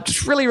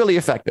 Just really, really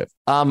effective.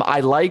 I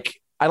like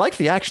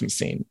the action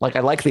scene. Like I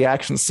like the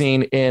action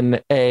scene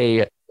in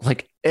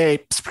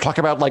talk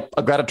about like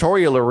a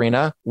gladiatorial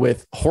arena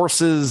with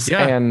horses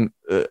and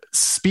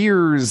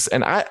spears.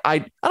 And I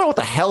don't know what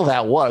the hell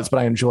that was, but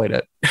I enjoyed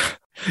it.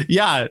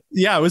 Yeah,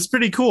 it was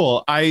pretty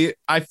cool. I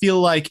feel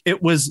like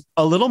it was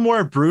a little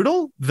more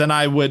brutal than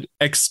I would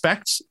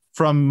expect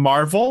from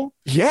Marvel.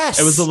 Yes.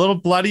 It was a little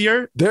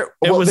bloodier. It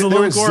was a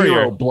little gorier.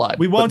 Zero blood.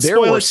 We won't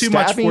spoil it too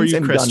much for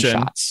you, Christian.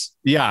 Gunshots.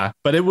 Yeah,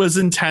 but it was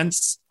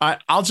intense.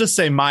 I'll just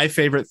say my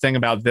favorite thing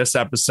about this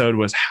episode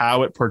was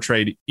how it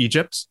portrayed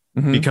Egypt,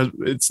 because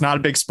it's not a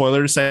big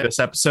spoiler to say this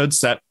episode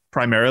set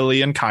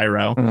primarily in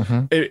Cairo,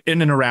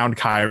 in and around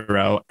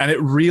Cairo. And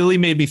it really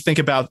made me think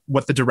about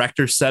what the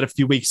director said a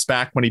few weeks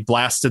back when he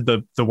blasted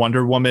the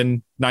Wonder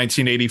Woman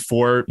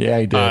 1984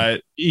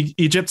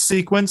 Egypt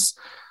sequence,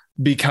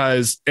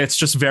 because it's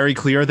just very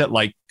clear that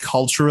like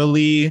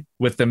culturally,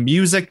 with the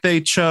music they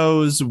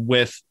chose,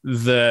 with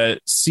the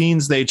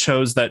scenes they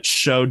chose that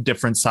showed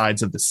different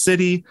sides of the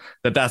city,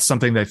 that's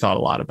something they thought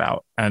a lot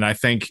about. And I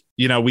think,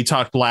 we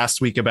talked last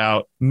week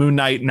about Moon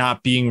Knight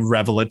not being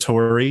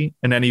revelatory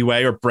in any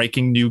way or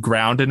breaking new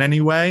ground in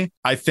any way.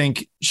 I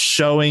think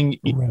showing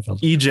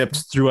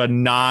Egypt through a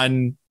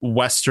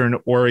non-Western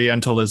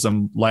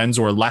Orientalism lens,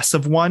 or less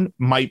of one,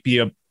 might be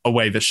a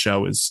way the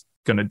show is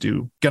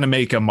gonna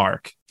make a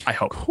mark, I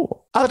hope. Cool.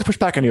 I'll have to push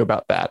back on you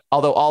about that.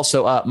 Although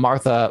also,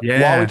 Martha,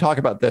 while we talk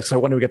about this, I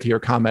want to get to your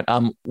comment.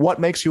 What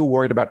makes you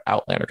worried about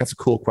Outlander? That's a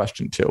cool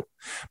question too.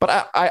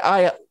 But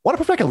I want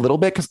to push back a little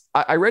bit, because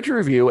I read your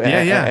review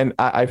and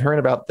I've heard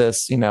about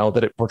this,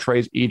 that it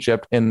portrays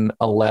Egypt in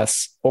a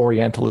less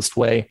Orientalist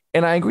way.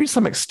 And I agree to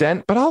some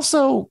extent, but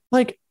also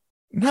like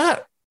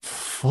not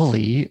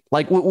fully.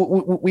 Like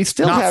we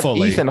still have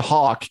Ethan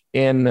Hawke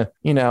in,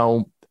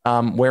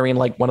 wearing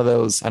like one of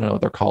those, I don't know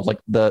what they're called, like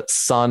the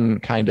sun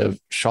kind of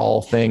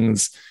shawl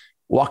things,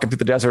 walking through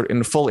the desert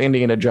in full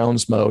Indiana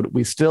Jones mode.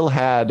 We still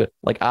had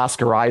like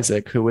Oscar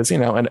Isaac, who was,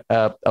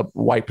 a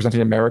white presenting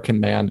American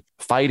man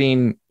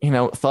fighting,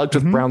 thugs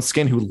with brown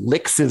skin who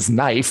licks his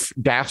knife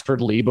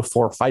dastardly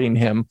before fighting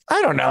him.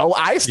 I don't know.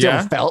 I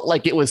still felt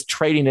like it was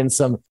trading in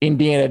some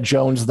Indiana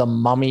Jones, the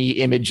Mummy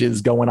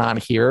images going on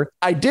here.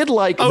 I did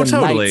like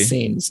night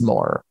scenes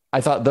more.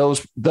 I thought those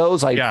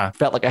felt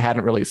like I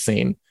hadn't really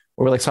seen.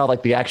 Where we saw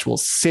like the actual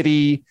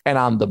city and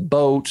on the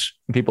boat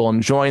and people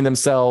enjoying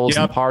themselves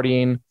and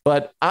partying.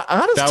 But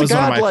honestly, that was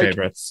one of my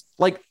favorites.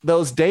 Like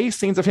those day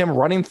scenes of him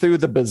running through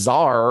the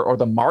bazaar or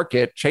the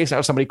market, chasing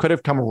out somebody, could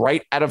have come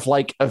right out of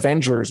like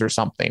Avengers or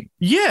something.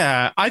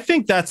 Yeah, I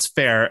think that's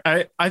fair.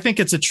 I think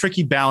it's a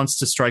tricky balance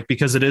to strike,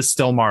 because it is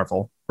still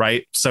Marvel,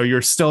 right? So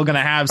you're still going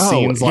to have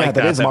scenes like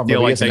that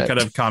feel like they could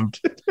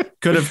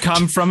have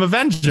come from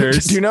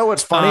Avengers. Do you know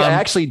what's funny? I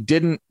actually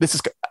didn't.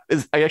 This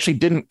I actually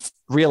didn't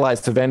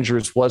realize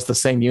Avengers was the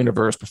same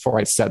universe before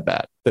I said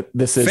that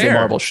this is a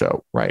Marvel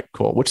show. Right.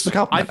 Cool. Which is a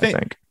compliment, I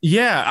think.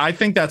 Yeah, I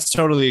think that's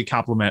totally a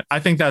compliment. I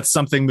think that's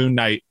something Moon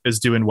Knight is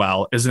doing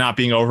well, is not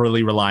being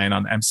overly reliant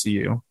on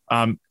MCU.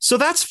 So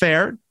that's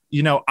fair.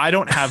 You know, I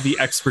don't have the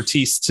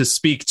expertise to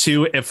speak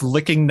to if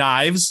licking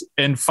knives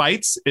in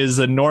fights is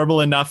a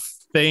normal enough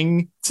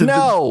thing to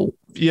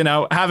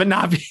have it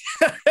not be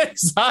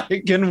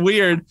exotic and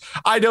weird.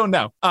 I don't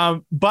know.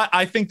 But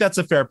I think that's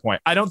a fair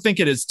point. I don't think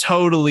it is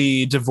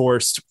totally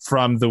divorced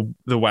from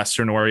the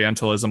Western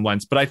Orientalism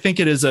lens, but I think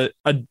it is a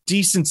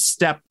decent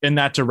step in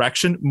that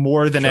direction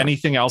more than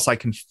anything else I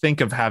can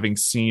think of having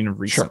seen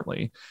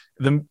recently.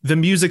 The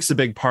music's a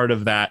big part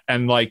of that.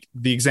 And like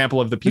the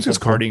example of the people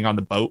partying on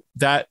the boat,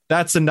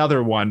 that's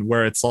another one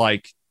where it's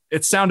like,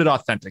 it sounded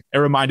authentic. It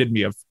reminded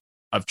me of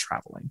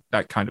traveling,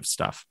 that kind of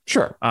stuff.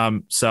 Sure.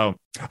 So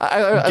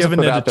I given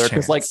it out there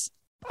because like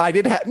I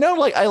did have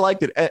I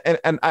liked it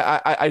and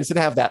I just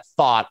didn't have that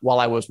thought while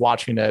I was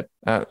watching it.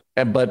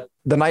 But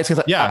the night scenes,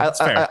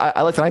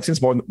 I like the night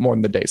scenes more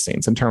than the day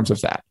scenes in terms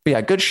of that. But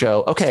yeah, good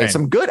show. Okay,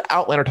 some good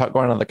Outlander talk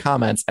going on in the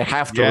comments. I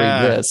have to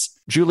read this.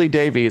 Julie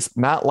Davies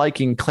not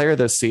liking Claire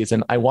this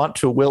season. I want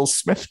to Will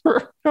Smith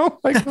her. Oh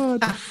my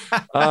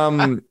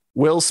god.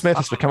 Will Smith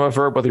has become a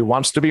verb whether he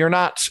wants to be or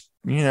not.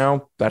 You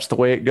know, that's the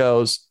way it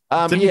goes.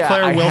 Didn't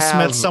Claire Will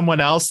Smith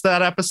someone else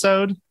that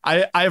episode?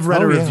 I've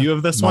read a review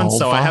of this one,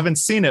 so I haven't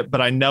seen it,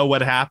 but I know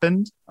what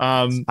happened.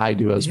 I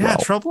do as well. Yeah,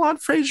 Trouble on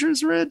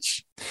Fraser's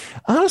Ridge.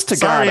 Honest to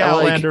Sorry, God,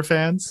 Outlander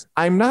fans.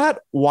 I'm not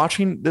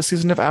watching this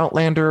season of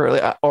Outlander,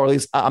 or at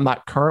least I'm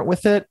not current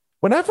with it.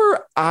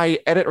 Whenever I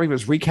edit or even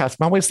recast,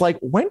 I'm always like,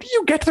 when do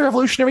you get to the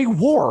Revolutionary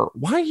War?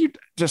 Why you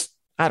just?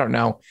 I don't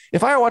know.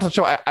 If I were watching the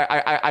show,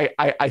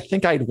 I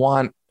think I'd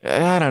want,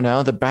 I don't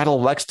know, the Battle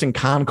of Lexington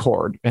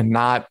Concord and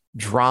not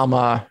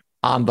drama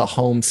on the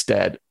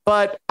homestead.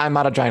 But I'm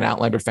not a giant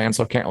Outlander fan,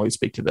 so I can't really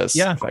speak to this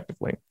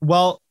effectively.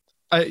 Well,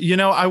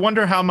 I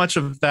wonder how much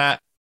of that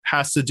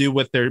has to do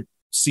with their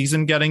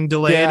season getting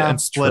delayed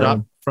and split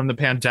up from the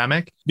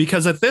pandemic,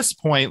 because at this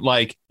point,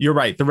 like, you're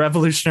right, the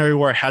Revolutionary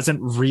War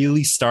hasn't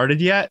really started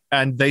yet,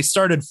 and they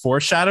started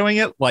foreshadowing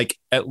it like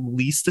at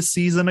least a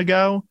season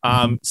ago.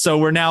 So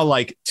we're now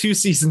like 2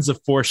 seasons of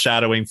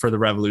foreshadowing for the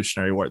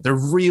Revolutionary War. They're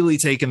really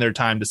taking their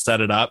time to set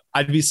it up.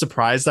 I'd be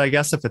surprised, I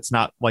guess, if it's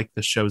not like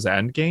the show's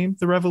end game,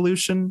 the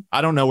Revolution.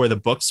 I don't know where the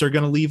books are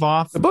going to leave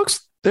off. The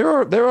books, there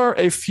are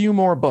a few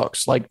more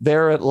books. Like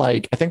they're at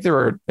like, I think there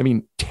are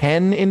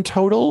 10 in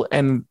total,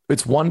 and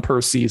it's 1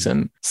 per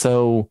season.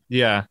 So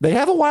yeah, they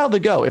have a while to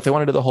go if they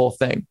want to do the whole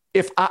thing.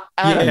 If I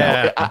don't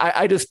know,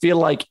 I just feel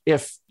like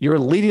if you're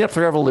leading up to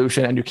the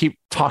Revolution and you keep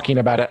talking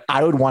about it,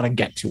 I would want to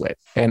get to it,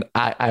 and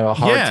I have a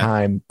hard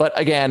time. But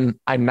again,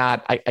 I'm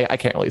not. I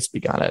can't really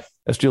speak on it.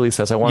 As Julie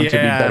says, I want it to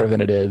be better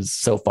than it is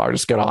so far.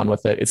 Just get on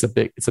with it. It's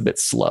a bit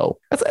slow.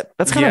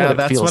 That's kind of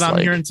what it feels what I'm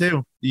like. hearing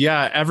too.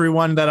 Yeah,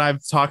 everyone that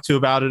I've talked to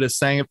about it is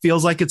saying it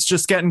feels like it's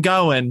just getting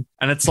going,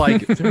 and it's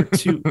like there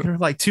are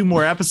like 2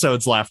 more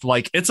episodes left.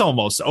 Like it's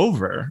almost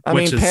over. I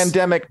mean,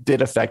 pandemic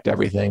did affect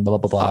everything. Blah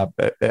blah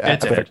blah.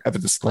 At the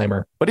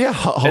disclaimer, but yeah,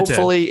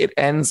 hopefully it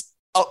ends.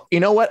 Oh, you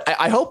know what?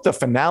 I hope the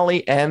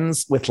finale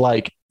ends with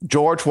like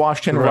George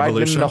Washington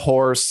riding in a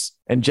horse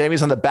and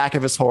Jamie's on the back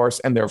of his horse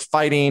and they're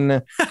fighting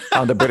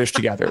the British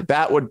together.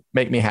 That would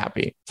make me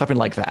happy. Something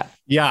like that.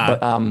 Yeah.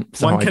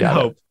 But one can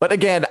hope. But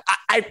again,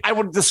 I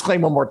would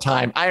disclaim one more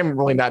time. I am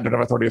really not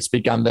enough authority to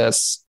speak on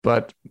this,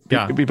 but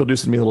people do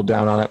send me a little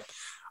down on it.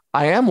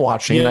 I am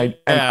watching, and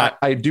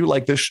I do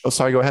like this. Oh,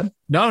 sorry, go ahead.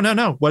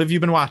 No. What have you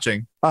been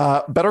watching?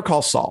 Better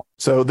Call Saul.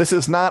 So this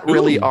is not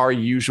really our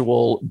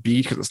usual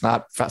beat because it's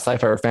not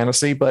sci-fi or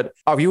fantasy. But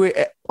are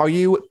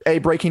you a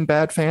Breaking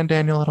Bad fan,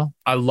 Daniel, at all?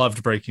 I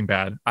loved Breaking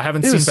Bad. I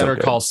haven't seen Better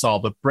Call Saul,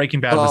 but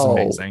Breaking Bad was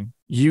amazing.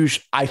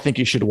 I think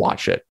you should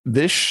watch it.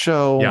 This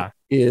show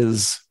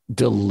is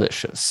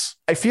delicious.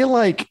 I feel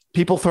like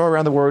people throw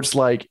around the words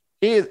like,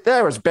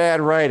 that was bad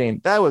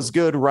writing, that was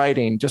good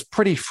writing, just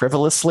pretty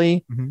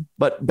frivolously.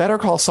 But Better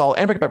Call Saul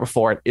and Breaking Bad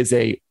before it is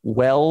a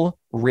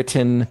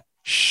well-written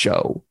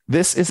show.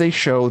 This is a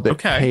show that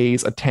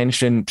pays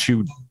attention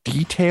to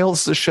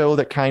details. The show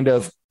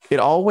that it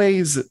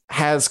always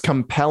has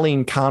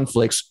compelling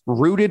conflicts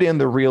rooted in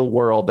the real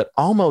world that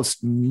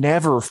almost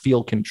never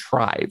feel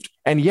contrived.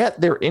 And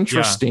yet they're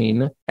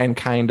interesting and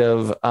kind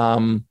of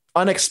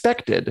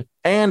unexpected.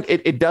 And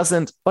it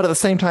doesn't, but at the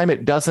same time,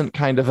 it doesn't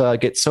kind of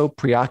get so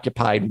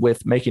preoccupied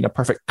with making a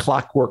perfect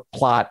clockwork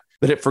plot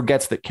that it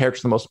forgets that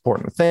character's the most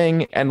important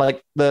thing. And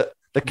like the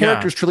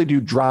characters truly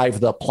do drive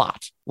the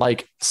plot,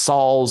 like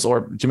Saul's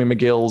or Jimmy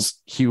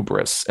McGill's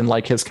hubris and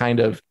like this kind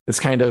of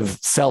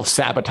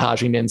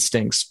self-sabotaging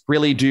instincts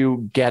really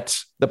do get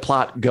the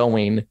plot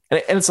going.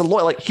 And it's a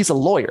lawyer, like he's a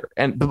lawyer,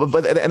 and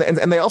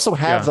they also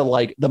have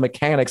the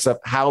mechanics of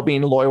how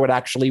being a lawyer would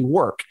actually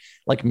work,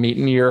 like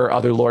meeting your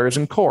other lawyers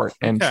in court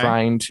and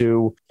trying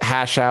to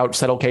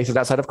settle cases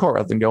outside of court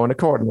rather than going to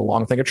court and the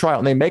long thing of trial.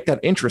 And they make that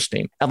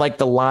interesting. And like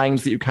the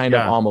lines that you kind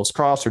of almost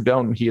cross or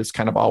don't, he is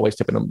kind of always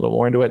tipping a little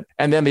more into it.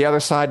 And then the other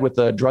side with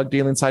the drug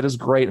dealing side is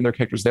great. great and there are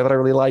characters there that I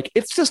really like.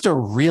 It's just a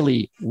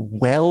really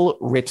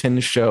well-written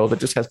show that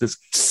just has this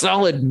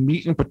solid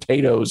meat and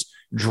potatoes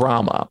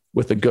drama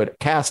with the good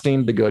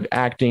casting, the good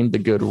acting, the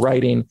good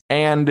writing,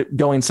 and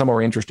going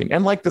somewhere interesting.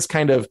 And like this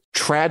kind of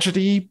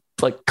tragedy,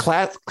 like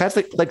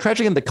classic, like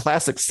tragedy in the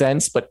classic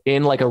sense, but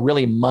in like a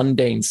really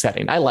mundane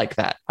setting. I like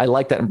that. I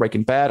like that in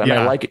Breaking Bad, and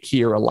I like it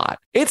here a lot.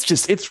 It's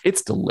just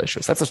it's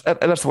delicious. That's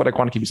what I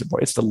want to keep you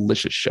for. It's a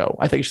delicious show.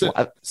 I think you should.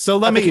 I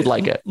think you'd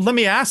like it. Let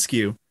me ask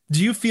you: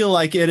 do you feel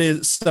like it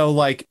is so?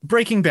 Like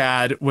Breaking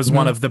Bad was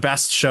one of the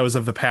best shows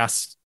of the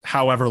past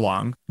however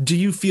long. Do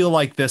you feel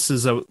like this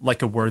is a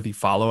worthy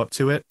follow-up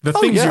to it? The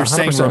things you're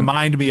saying 100%.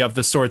 Remind me of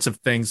the sorts of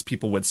things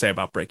people would say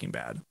about Breaking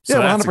Bad. So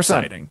that's 100%.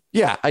 Exciting.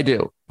 Yeah, I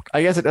do.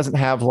 I guess it doesn't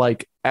have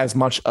like as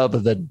much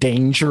of the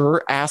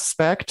danger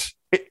aspect.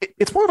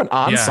 It's more of an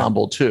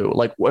ensemble too.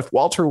 Like if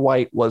Walter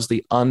White was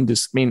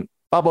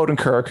Bob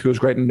Odenkirk, who's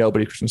great in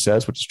Nobody, Christian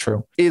says, which is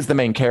true, is the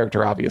main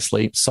character,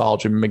 obviously, Saul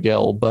Jimmy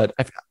McGill. But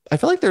I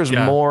feel like there's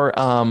more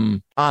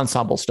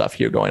ensemble stuff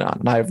here going on.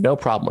 And I have no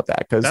problem with that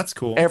because that's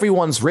cool.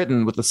 Everyone's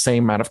written with the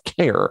same amount of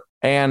care.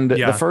 And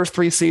the first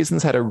 3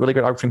 seasons had a really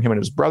good arc between him and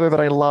his brother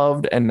that I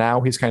loved. And now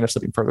he's kind of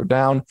slipping further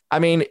down. I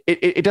mean,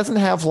 it doesn't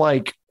have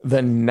like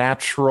the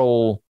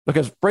natural,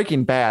 because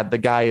Breaking Bad, the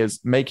guy is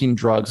making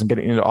drugs and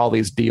getting into all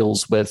these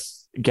deals with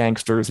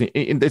gangsters.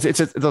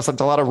 It's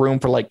a lot of room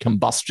for like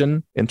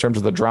combustion in terms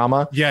of the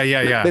drama. Yeah.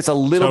 It's a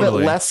little bit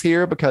less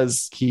here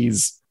because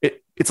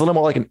it's a little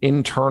more like an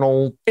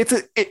internal.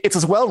 It's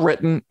as well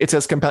written. It's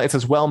as compelling. It's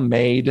as well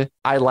made.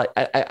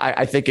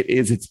 I think it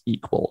is its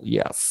equal.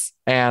 Yes,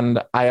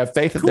 and I have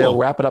faith that they'll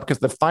wrap it up because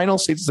the final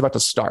season is about to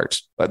start.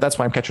 But that's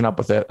why I'm catching up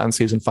with it on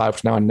season 5, which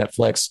is now on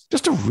Netflix.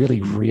 Just a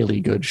really, really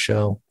good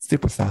show.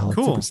 Super solid.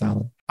 Cool. Super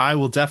solid. I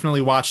will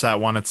definitely watch that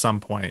one at some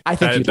point. I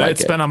think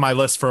it's been on my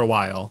list for a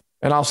while.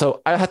 And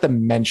also, I have to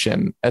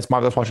mention, as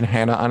Martha's watching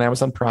Hannah on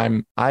Amazon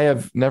Prime, I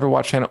have never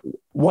watched Hannah.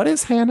 What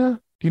is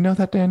Hannah? Do you know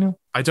that, Daniel?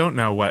 I don't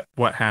know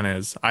what Hannah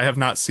is. I have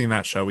not seen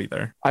that show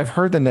either. I've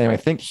heard the name, I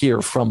think,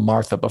 here from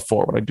Martha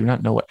before, but I do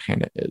not know what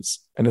Hannah is.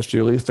 And as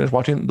Julie finished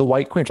watching The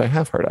White Queen, which I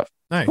have heard of.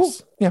 Nice. Cool.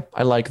 Yeah,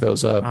 I like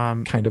those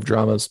kind of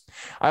dramas.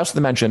 I also have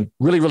to mention,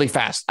 really, really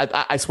fast.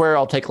 I swear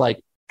I'll take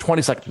like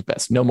 20 seconds with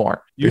this, no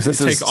more. We're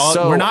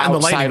not in the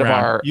lightning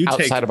round.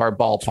 Outside of our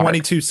ballpark.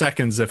 22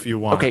 seconds if you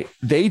want. Okay,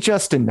 they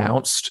just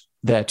announced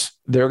that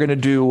they're going to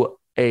do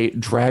a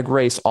Drag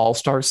Race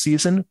All-Star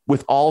season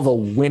with all the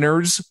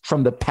winners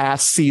from the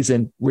past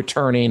season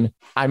returning.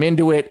 I'm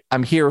into it.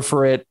 I'm here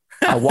for it.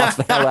 I'll watch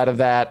the hell out of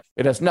that.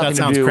 It has nothing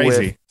to do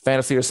with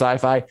fantasy or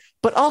sci-fi,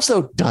 but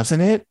also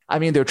doesn't it? I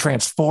mean, they're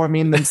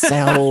transforming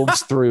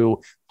themselves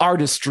through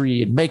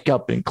artistry and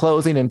makeup and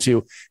clothing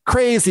into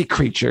crazy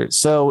creatures.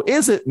 So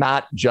is it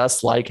not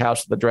just like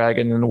House of the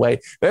Dragon in a way?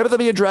 Better than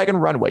be a dragon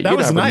runway. That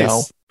was nice.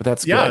 Know, but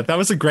that's good. That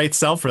was a great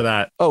sell for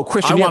that. Oh,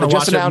 Christian, I want to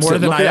watch it more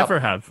than I ever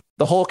have.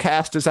 The whole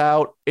cast is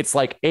out. It's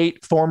like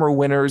 8 former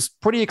winners.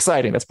 Pretty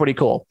exciting. That's pretty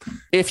cool.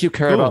 If you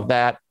care about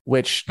that,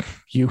 which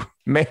you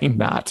may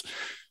not.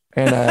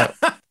 And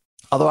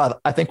although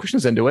I think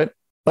Christian's into it,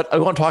 but I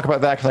won't talk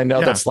about that because I know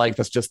that's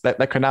just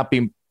that could not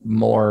be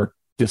more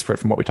disparate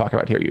from what we talk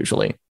about here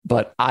usually.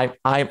 But I'm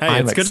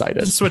excited.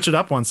 Good to switch it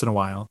up once in a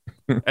while.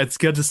 It's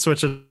good to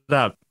switch it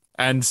up.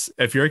 And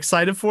if you're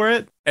excited for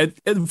it,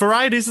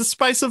 variety is the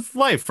spice of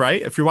life,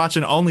 right? If you're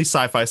watching only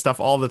sci-fi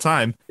stuff all the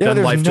time,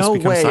 then life just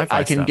becomes sci-fi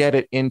I can get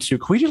it into.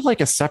 Can we do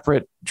like a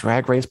separate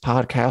Drag Race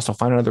podcast? I'll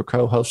find another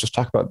co-host, just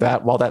talk about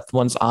that while that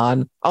one's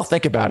on. I'll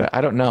think about it. I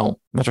don't know.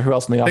 I'm not sure who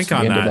else in the office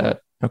can be into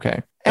that.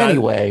 Okay.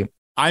 Anyway,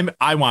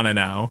 I want to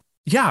know.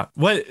 Yeah.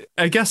 What?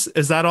 I guess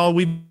is that all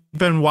we've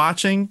been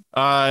watching?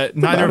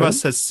 Neither of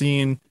us has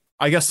seen.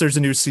 I guess there's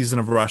a new season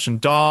of Russian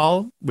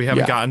Doll. We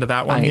haven't gotten to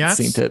that one yet. I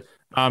ain't seen it.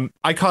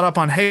 I caught up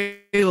on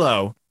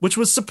Halo, which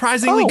was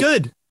surprisingly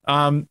good.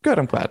 Good,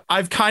 I'm glad.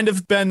 I've kind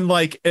of been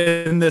like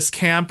in this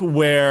camp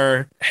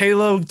where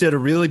Halo did a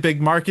really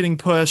big marketing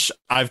push.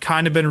 I've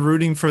kind of been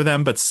rooting for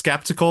them, but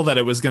skeptical that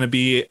it was going to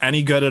be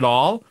any good at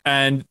all.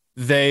 And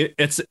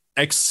it's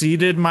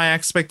exceeded my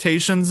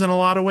expectations in a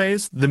lot of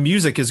ways. The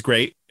music is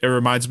great. It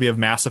reminds me of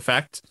Mass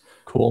Effect.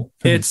 Cool.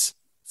 It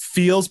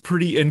feels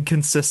pretty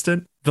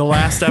inconsistent. The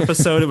last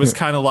episode, it was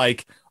kind of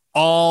like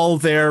all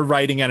their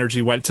writing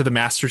energy went to the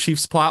Master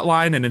Chief's plot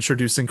line and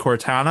introducing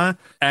Cortana,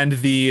 and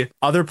the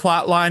other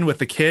plot line with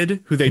the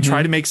kid who they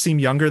try to make seem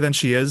younger than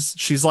she is.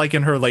 She's like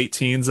in her late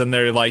teens and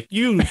they're like,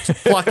 you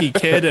plucky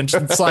kid. And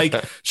it's like,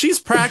 she's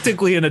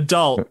practically an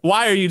adult.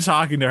 Why are you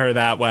talking to her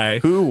that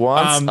way? Who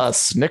wants a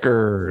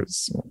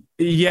Snickers?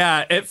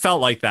 Yeah, it felt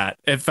like that.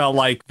 It felt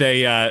like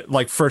they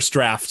like first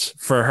draft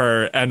for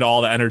her and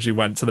all the energy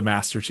went to the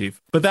Master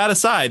Chief. But that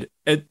aside,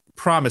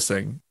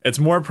 promising. It's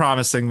more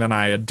promising than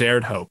I had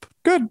dared hope.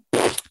 Good.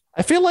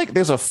 I feel like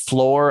there's a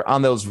floor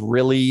on those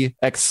really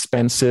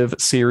expensive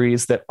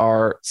series that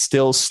are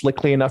still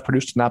slickly enough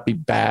produced to not be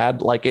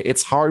bad. Like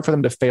it's hard for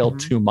them to fail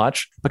too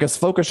much because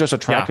folk is just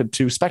attracted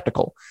to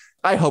spectacle.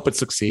 I hope it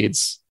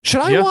succeeds.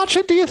 Should I watch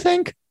it, do you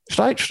think?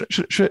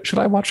 Should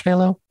I watch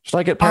Halo? Should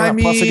I get Paramount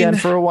Plus again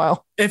for a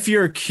while? If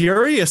you're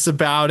curious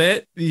about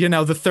it,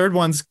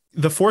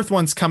 the fourth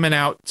one's coming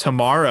out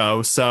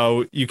tomorrow,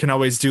 so you can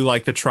always do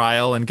like the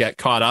trial and get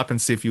caught up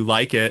and see if you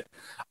like it.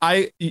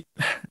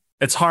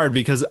 It's hard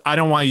because I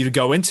don't want you to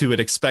go into it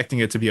expecting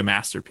it to be a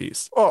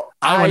masterpiece. Oh,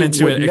 I went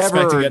into it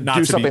expecting it not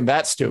to do something be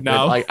that stupid.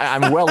 No? Like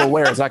I'm well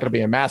aware it's not going to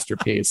be a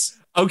masterpiece.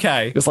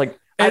 Okay. It's like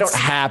I don't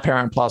have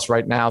Paramount Plus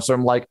right now, so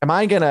I'm like, am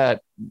I going to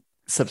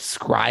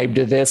subscribe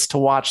to this to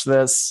watch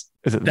this?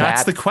 Is it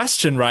That's the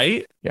question,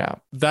 right? Yeah.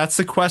 That's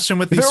the question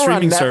with If these it were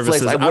on streaming Netflix,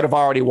 services. I would have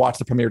already watched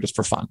the premiere just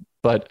for fun.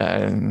 But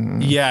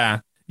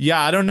Yeah,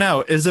 I don't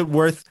know. Is it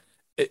worth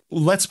it?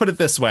 Let's put it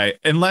this way.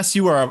 Unless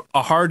you are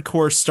a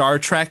hardcore Star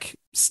Trek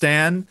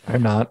stan,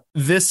 I'm not.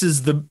 This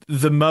is the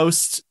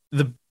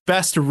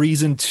best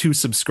reason to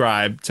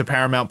subscribe to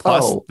Paramount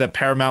Plus that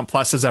Paramount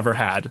Plus has ever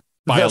had.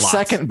 The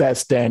second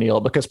best,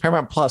 Daniel, because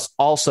Paramount Plus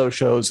also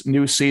shows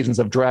new seasons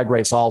of Drag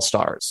Race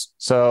All-Stars.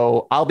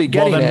 So I'll be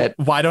getting it.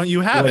 Why don't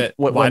you have it?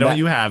 Why don't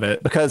you have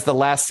it? Because the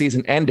last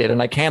season ended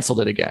and I canceled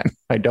it again.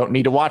 I don't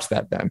need to watch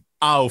that then.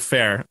 Oh,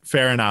 fair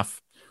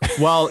enough.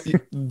 Well,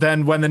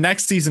 then when the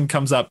next season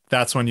comes up,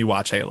 that's when you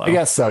watch Halo. I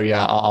guess so.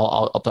 Yeah,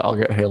 I'll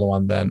get Halo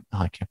on then. Oh,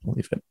 I can't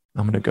believe it.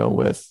 I'm going to go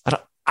with. I'm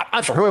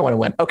not sure who I want to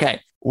win. Okay,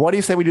 what do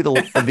you say we do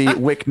the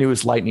Wick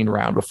News lightning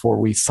round before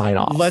we sign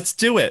off? Let's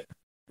do it.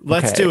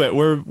 Let's do it.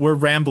 We're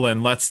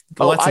rambling. Let's.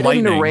 I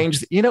didn't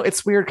arrange.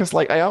 It's weird because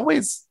like I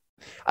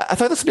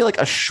thought this would be like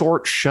a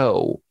short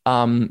show.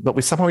 But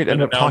we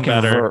ended up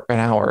talking for an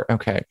hour.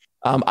 Okay.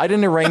 I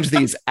didn't arrange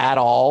these at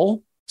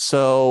all.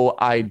 So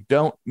I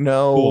don't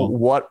know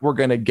what we're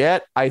going to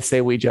get. I say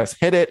we just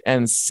hit it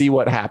and see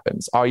what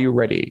happens. Are you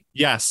ready?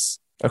 Yes.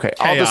 Okay.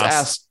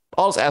 Chaos.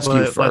 I'll just ask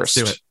you first. Let's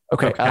do it.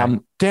 Okay.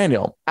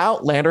 Daniel,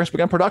 Outlander has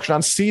begun production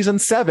on season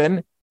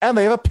 7 and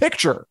they have a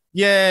picture.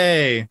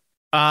 Yay.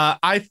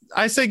 I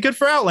say good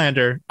for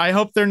Outlander. I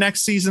hope their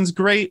next season's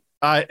great.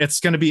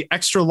 It's going to be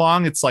extra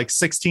long. It's like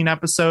 16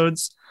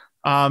 episodes.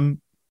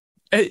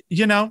 It's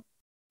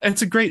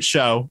a great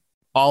show.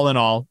 All in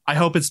all, I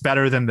hope it's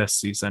better than this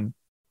season.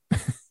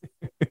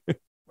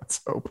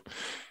 Let's hope.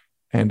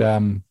 And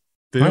boom,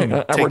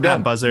 take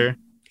that buzzer.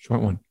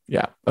 Short one.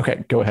 Yeah.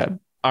 Okay, go ahead.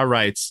 All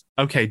right.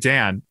 Okay,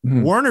 Dan.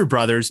 Warner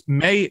Brothers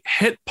may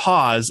hit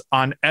pause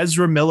on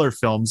Ezra Miller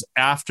films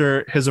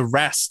after his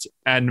arrest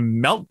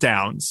and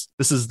meltdowns.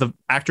 This is the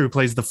actor who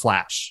plays the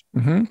Flash.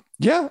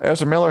 Yeah,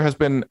 Ezra Miller has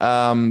been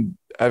having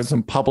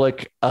some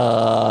public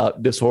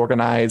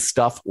disorganized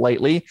stuff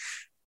lately.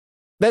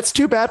 That's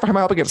too bad for him.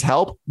 I hope he gets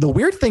help. The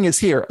weird thing is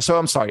here. So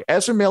I'm sorry.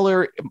 Ezra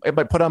Miller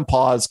put on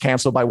pause,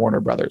 canceled by Warner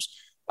Brothers.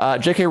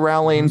 J.K.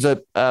 Rowling's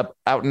a out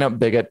and out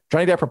bigot.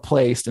 Johnny Depp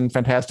replaced in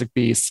Fantastic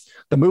Beasts.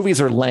 The movies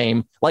are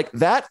lame. Like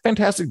that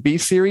Fantastic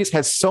Beasts series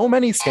has so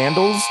many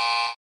scandals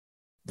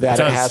that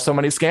it has so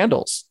many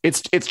scandals.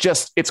 It's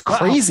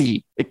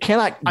crazy. It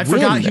cannot. I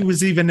forgot he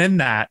was even in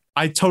that.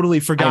 I totally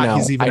forgot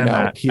he's even in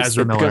that.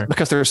 Ezra Miller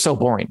because they're so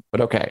boring.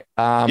 But okay.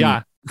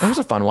 Yeah, that was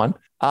a fun one.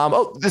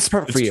 This is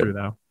perfect for you. True,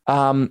 though.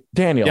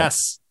 Daniel.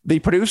 Yes. The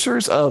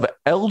producers of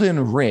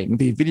Elden Ring,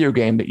 the video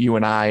game that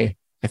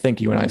I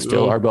think you and I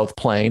still are both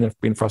playing and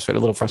being a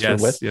little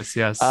frustrated with.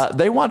 Yes.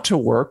 They want to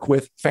work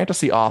with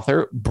fantasy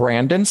author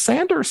Brandon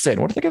Sanderson.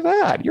 What do you think of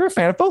that? You're a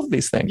fan of both of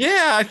these things.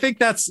 Yeah, I think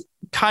that's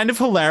kind of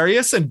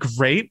hilarious and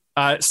great.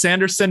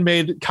 Sanderson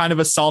made kind of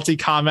a salty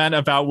comment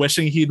about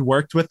wishing he'd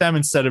worked with them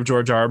instead of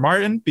George R.R.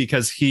 Martin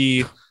because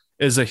he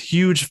is a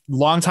huge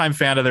longtime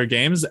fan of their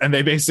games. And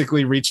they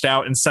basically reached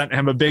out and sent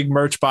him a big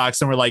merch box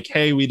and were like,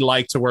 hey, we'd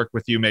like to work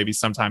with you maybe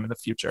sometime in the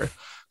future.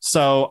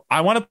 So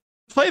I want to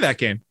play that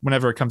game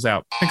whenever it comes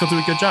out. I think I'll do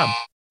a good job.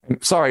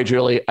 Sorry,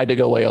 Julie. I did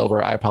go way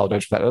over. I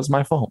apologize for that. It was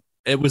my fault.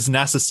 It was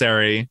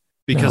necessary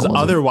because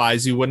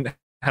otherwise you wouldn't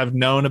have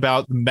known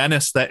about the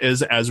menace that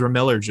is Ezra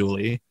Miller,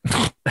 Julie.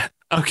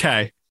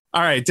 Okay.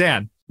 All right,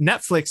 Dan.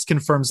 Netflix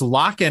confirms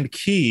Lock and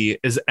Key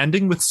is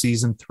ending with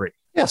season 3.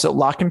 Yeah, so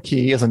Lock and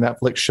Key is a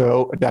Netflix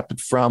show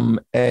adapted from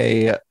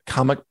a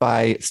comic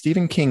by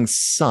Stephen King's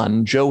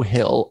son, Joe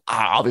Hill.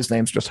 All these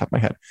names just have my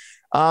head.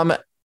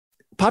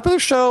 Popular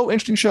show,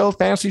 interesting show,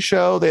 fantasy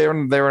show. They're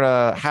in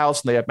a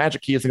house and they have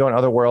magic keys to go in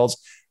other worlds.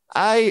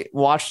 I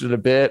watched it a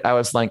bit. I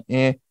was like,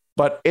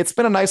 but it's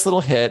been a nice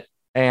little hit,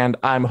 and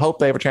I'm hope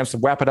they have a chance to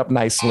wrap it up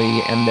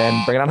nicely and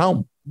then bring it on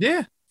home.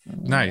 Yeah,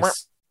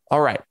 nice.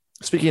 All right.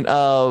 Speaking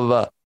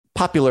of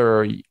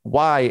popular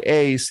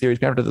YA series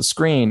coming to the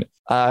screen,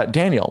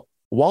 Daniel,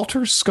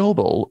 Walter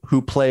Scobell,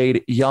 who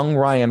played young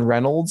Ryan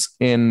Reynolds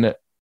in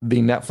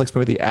the Netflix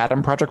movie The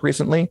Adam Project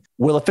recently,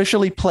 will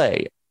officially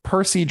play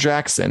Percy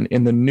Jackson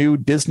in the new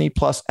Disney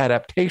Plus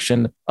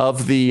adaptation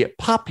of the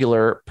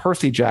popular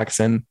Percy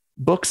Jackson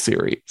book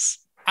series.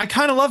 I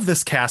kind of love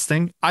this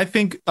casting. I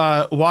think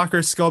Walker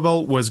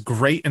Scobell was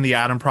great in the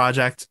Adam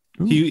Project.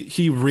 Ooh.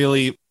 He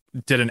really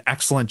did an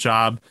excellent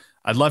job.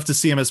 I'd love to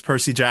see him as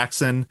Percy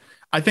Jackson.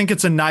 I think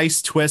it's a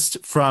nice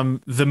twist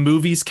from the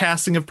movie's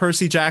casting of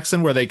Percy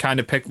Jackson, where they kind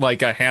of picked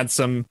like a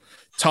handsome,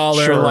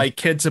 taller like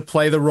kid to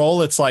play the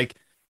role. It's like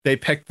they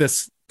picked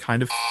this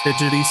kind of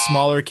fidgety,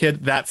 smaller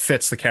kid. That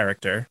fits the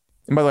character.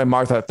 And by the way,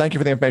 Martha, thank you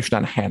for the information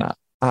on Hannah.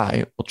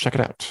 I will check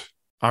it out.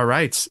 All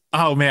right.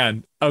 Oh,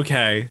 man.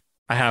 Okay.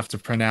 I have to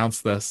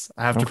pronounce this.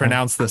 I have to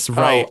pronounce this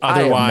right.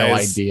 Otherwise, I have no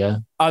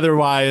idea.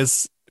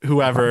 Otherwise,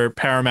 whoever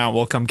Paramount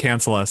will come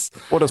cancel us.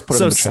 We'll just put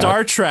it in the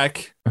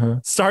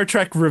chat. Star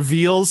Trek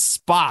reveals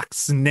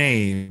Spock's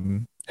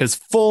name. His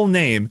full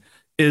name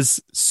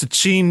is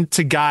Sachin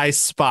Tagai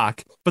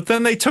Spock, but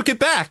then they took it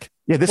back.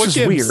 Yeah, this is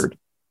weird.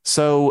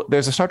 So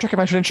there's a Star Trek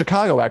convention in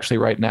Chicago actually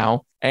right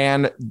now,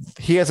 and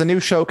he has a new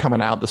show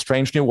coming out, The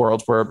Strange New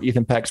Worlds, where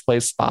Ethan Peck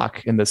plays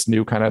Spock in this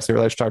new kind of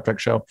serialized Star Trek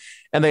show.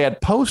 And they had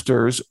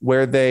posters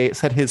where they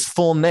said his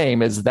full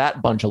name is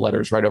that bunch of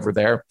letters right over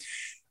there,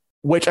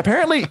 which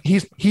apparently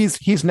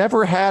he's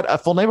never had a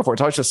full name before.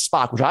 It's always just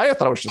Spock, which I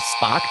thought it was just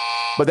Spock.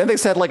 But then they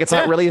said like it's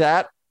not really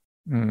that.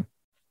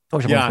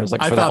 Yeah,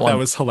 I thought that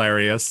was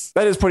hilarious.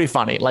 That is pretty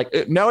funny.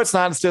 Like, no, it's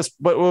not. It's just,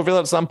 but we'll reveal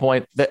at some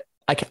point that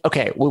we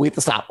have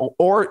to stop.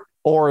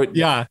 Or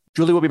yeah,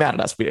 Julie will be mad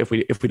at us if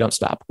we don't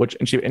stop.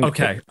 And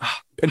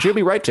she'll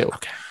be right to.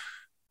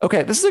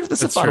 Okay. This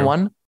is a fun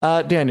one.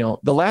 Daniel,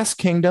 The Last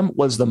Kingdom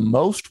was the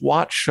most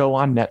watched show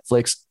on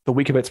Netflix the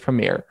week of its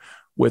premiere,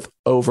 with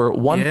over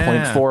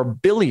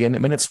 1.4 billion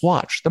minutes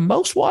watched. The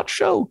most watched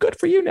show. Good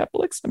for you,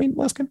 Netflix. I mean,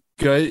 Leskin.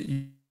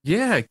 Good.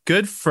 Yeah,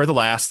 good for The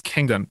Last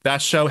Kingdom.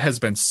 That show has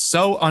been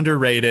so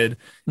underrated.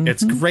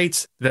 It's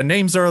great. The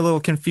names are a little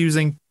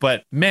confusing,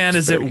 but man,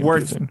 is it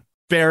worth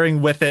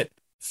bearing with it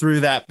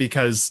through that,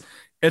 because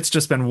it's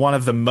just been one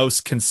of the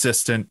most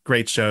consistent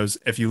great shows.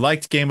 If you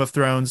liked Game of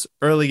Thrones,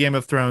 early Game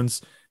of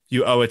Thrones,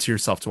 you owe it to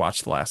yourself to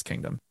watch The Last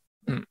Kingdom.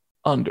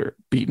 Under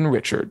Beaten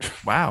Richard.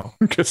 Wow.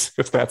 Because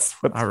that's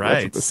what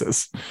this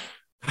is.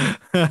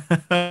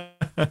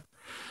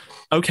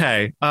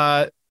 Okay.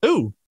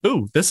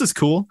 Ooh, this is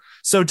cool.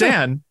 So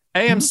Dan,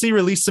 AMC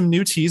released some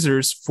new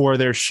teasers for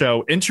their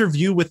show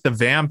Interview with the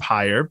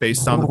Vampire,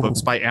 based on the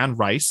books by Anne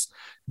Rice.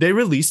 They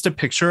released a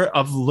picture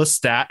of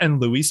Lestat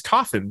and Louis'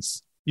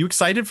 coffins. You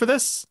excited for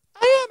this?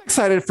 I am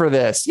excited for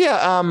this.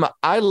 Yeah,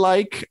 I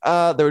like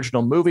the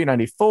original movie,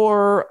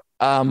 94.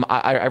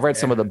 I've read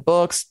some of the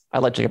books. I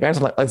like Jacob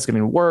Anderson. I like It's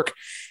Getting Work.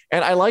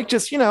 And I like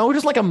just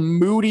like a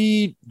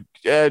moody,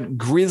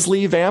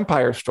 grisly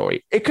vampire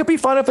story. It could be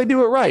fun if they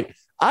do it right.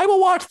 I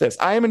will watch this.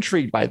 I am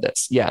intrigued by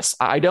this. Yes.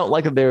 I don't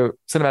like that they're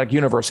cinematic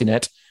universe in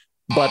it,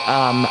 but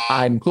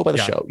I'm cool by the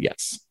show.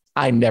 Yes.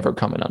 I never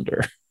come in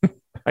under.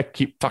 I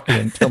keep talking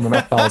until my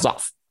mouth falls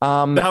off.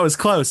 That was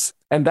close.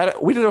 And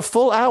that we did a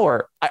full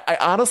hour. I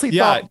honestly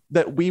thought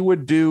that we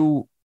would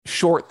do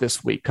short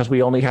this week because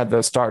we only had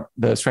the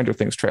Stranger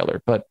Things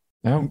trailer, but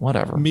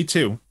whatever. Me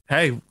too.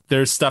 Hey,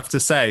 there's stuff to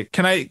say.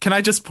 Can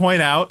I just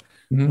point out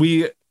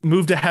we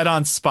moved ahead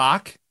on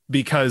Spock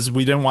because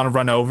we didn't want to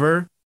run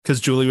over, because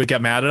Julie would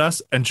get mad at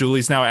us, and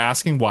Julie's now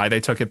asking why they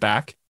took it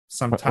back.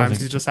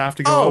 Sometimes you just have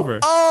to go over.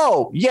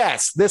 Oh,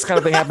 yes. This kind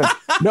of thing happens.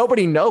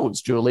 Nobody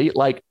knows, Julie.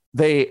 Like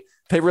they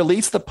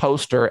released the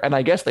poster, and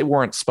I guess they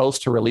weren't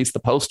supposed to release the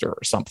poster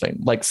or something.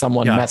 Like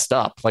someone messed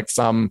up, like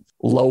some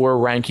lower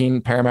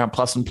ranking Paramount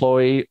Plus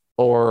employee,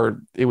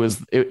 or it was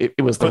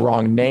the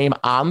wrong name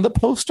on the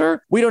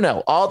poster. We don't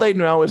know. All they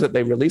know is that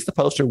they released the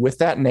poster with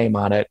that name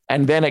on it,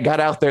 and then it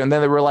got out there, and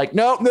then they were like,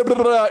 no,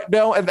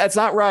 that's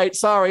not right.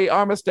 Sorry,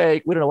 our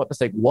mistake. We don't know what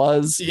mistake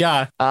was.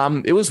 Yeah.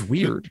 It was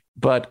weird,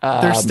 but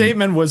their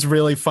statement was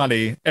really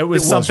funny. It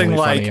was something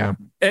really like, funny,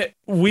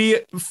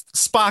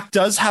 Spock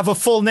does have a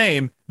full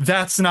name.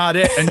 That's not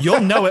it. And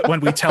you'll know it when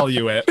we tell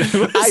you it.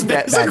 I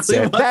bet that's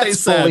it.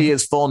 That's fully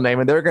his full name.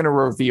 And they're going to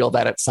reveal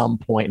that at some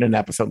point in an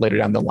episode later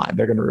down the line.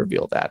 They're going to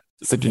reveal that.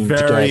 It's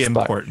very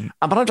important.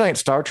 I'm not a giant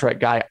Star Trek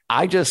guy.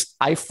 I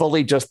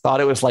fully just thought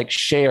it was like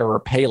Cher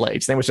or Pele.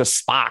 His name was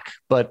just Spock.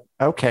 But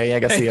okay, I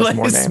guess he has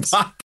more names.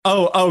 Spock.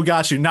 Oh,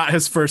 got you. Not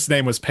his first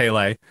name was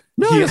Pele.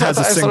 No, he has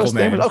a single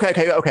name. Okay.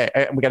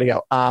 We got to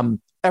go.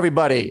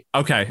 Everybody.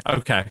 Okay.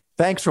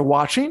 Thanks for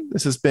watching.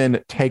 This has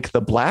been Take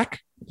the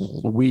Black.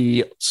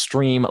 We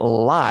stream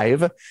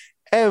live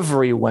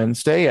every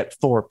Wednesday at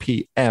 4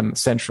 p.m.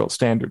 Central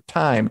Standard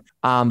Time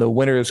on the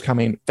Winners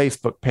Coming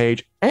Facebook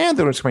page and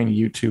the Winners Coming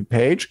YouTube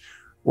page.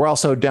 We're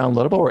also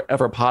downloadable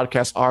wherever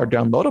podcasts are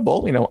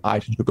downloadable,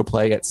 iTunes, Google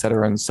Play,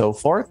 etc., and so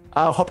forth.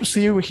 Hope to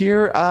see you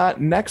here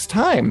next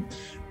time.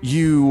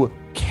 You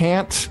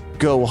can't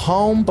go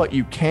home, but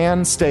you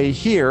can stay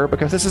here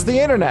because this is the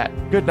internet.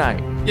 Good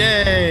night.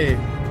 Yay!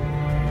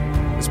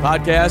 This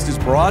podcast is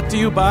brought to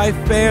you by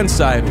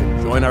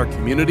Fansided. Join our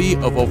community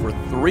of over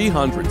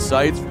 300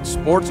 sites from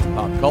sports to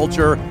pop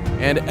culture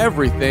and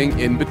everything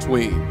in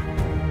between.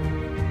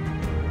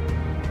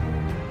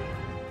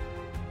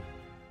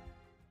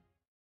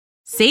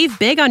 Save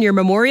big on your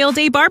Memorial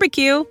Day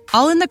barbecue,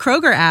 all in the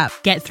Kroger app.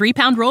 Get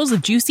 3-pound rolls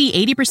of juicy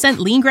 80%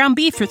 lean ground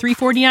beef for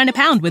 $3.49 a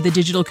pound with a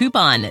digital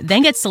coupon.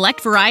 Then get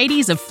select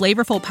varieties of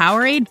flavorful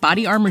Powerade,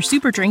 Body Armor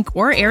Super Drink,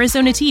 or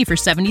Arizona tea for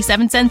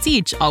 77 cents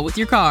each, all with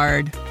your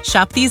card.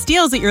 Shop these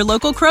deals at your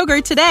local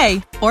Kroger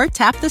today, or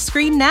tap the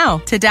screen now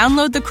to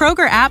download the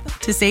Kroger app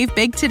to save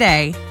big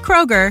today.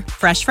 Kroger,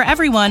 fresh for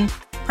everyone.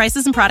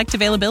 Prices and product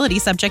availability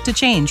subject to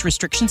change.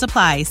 Restrictions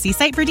apply. See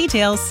site for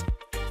details.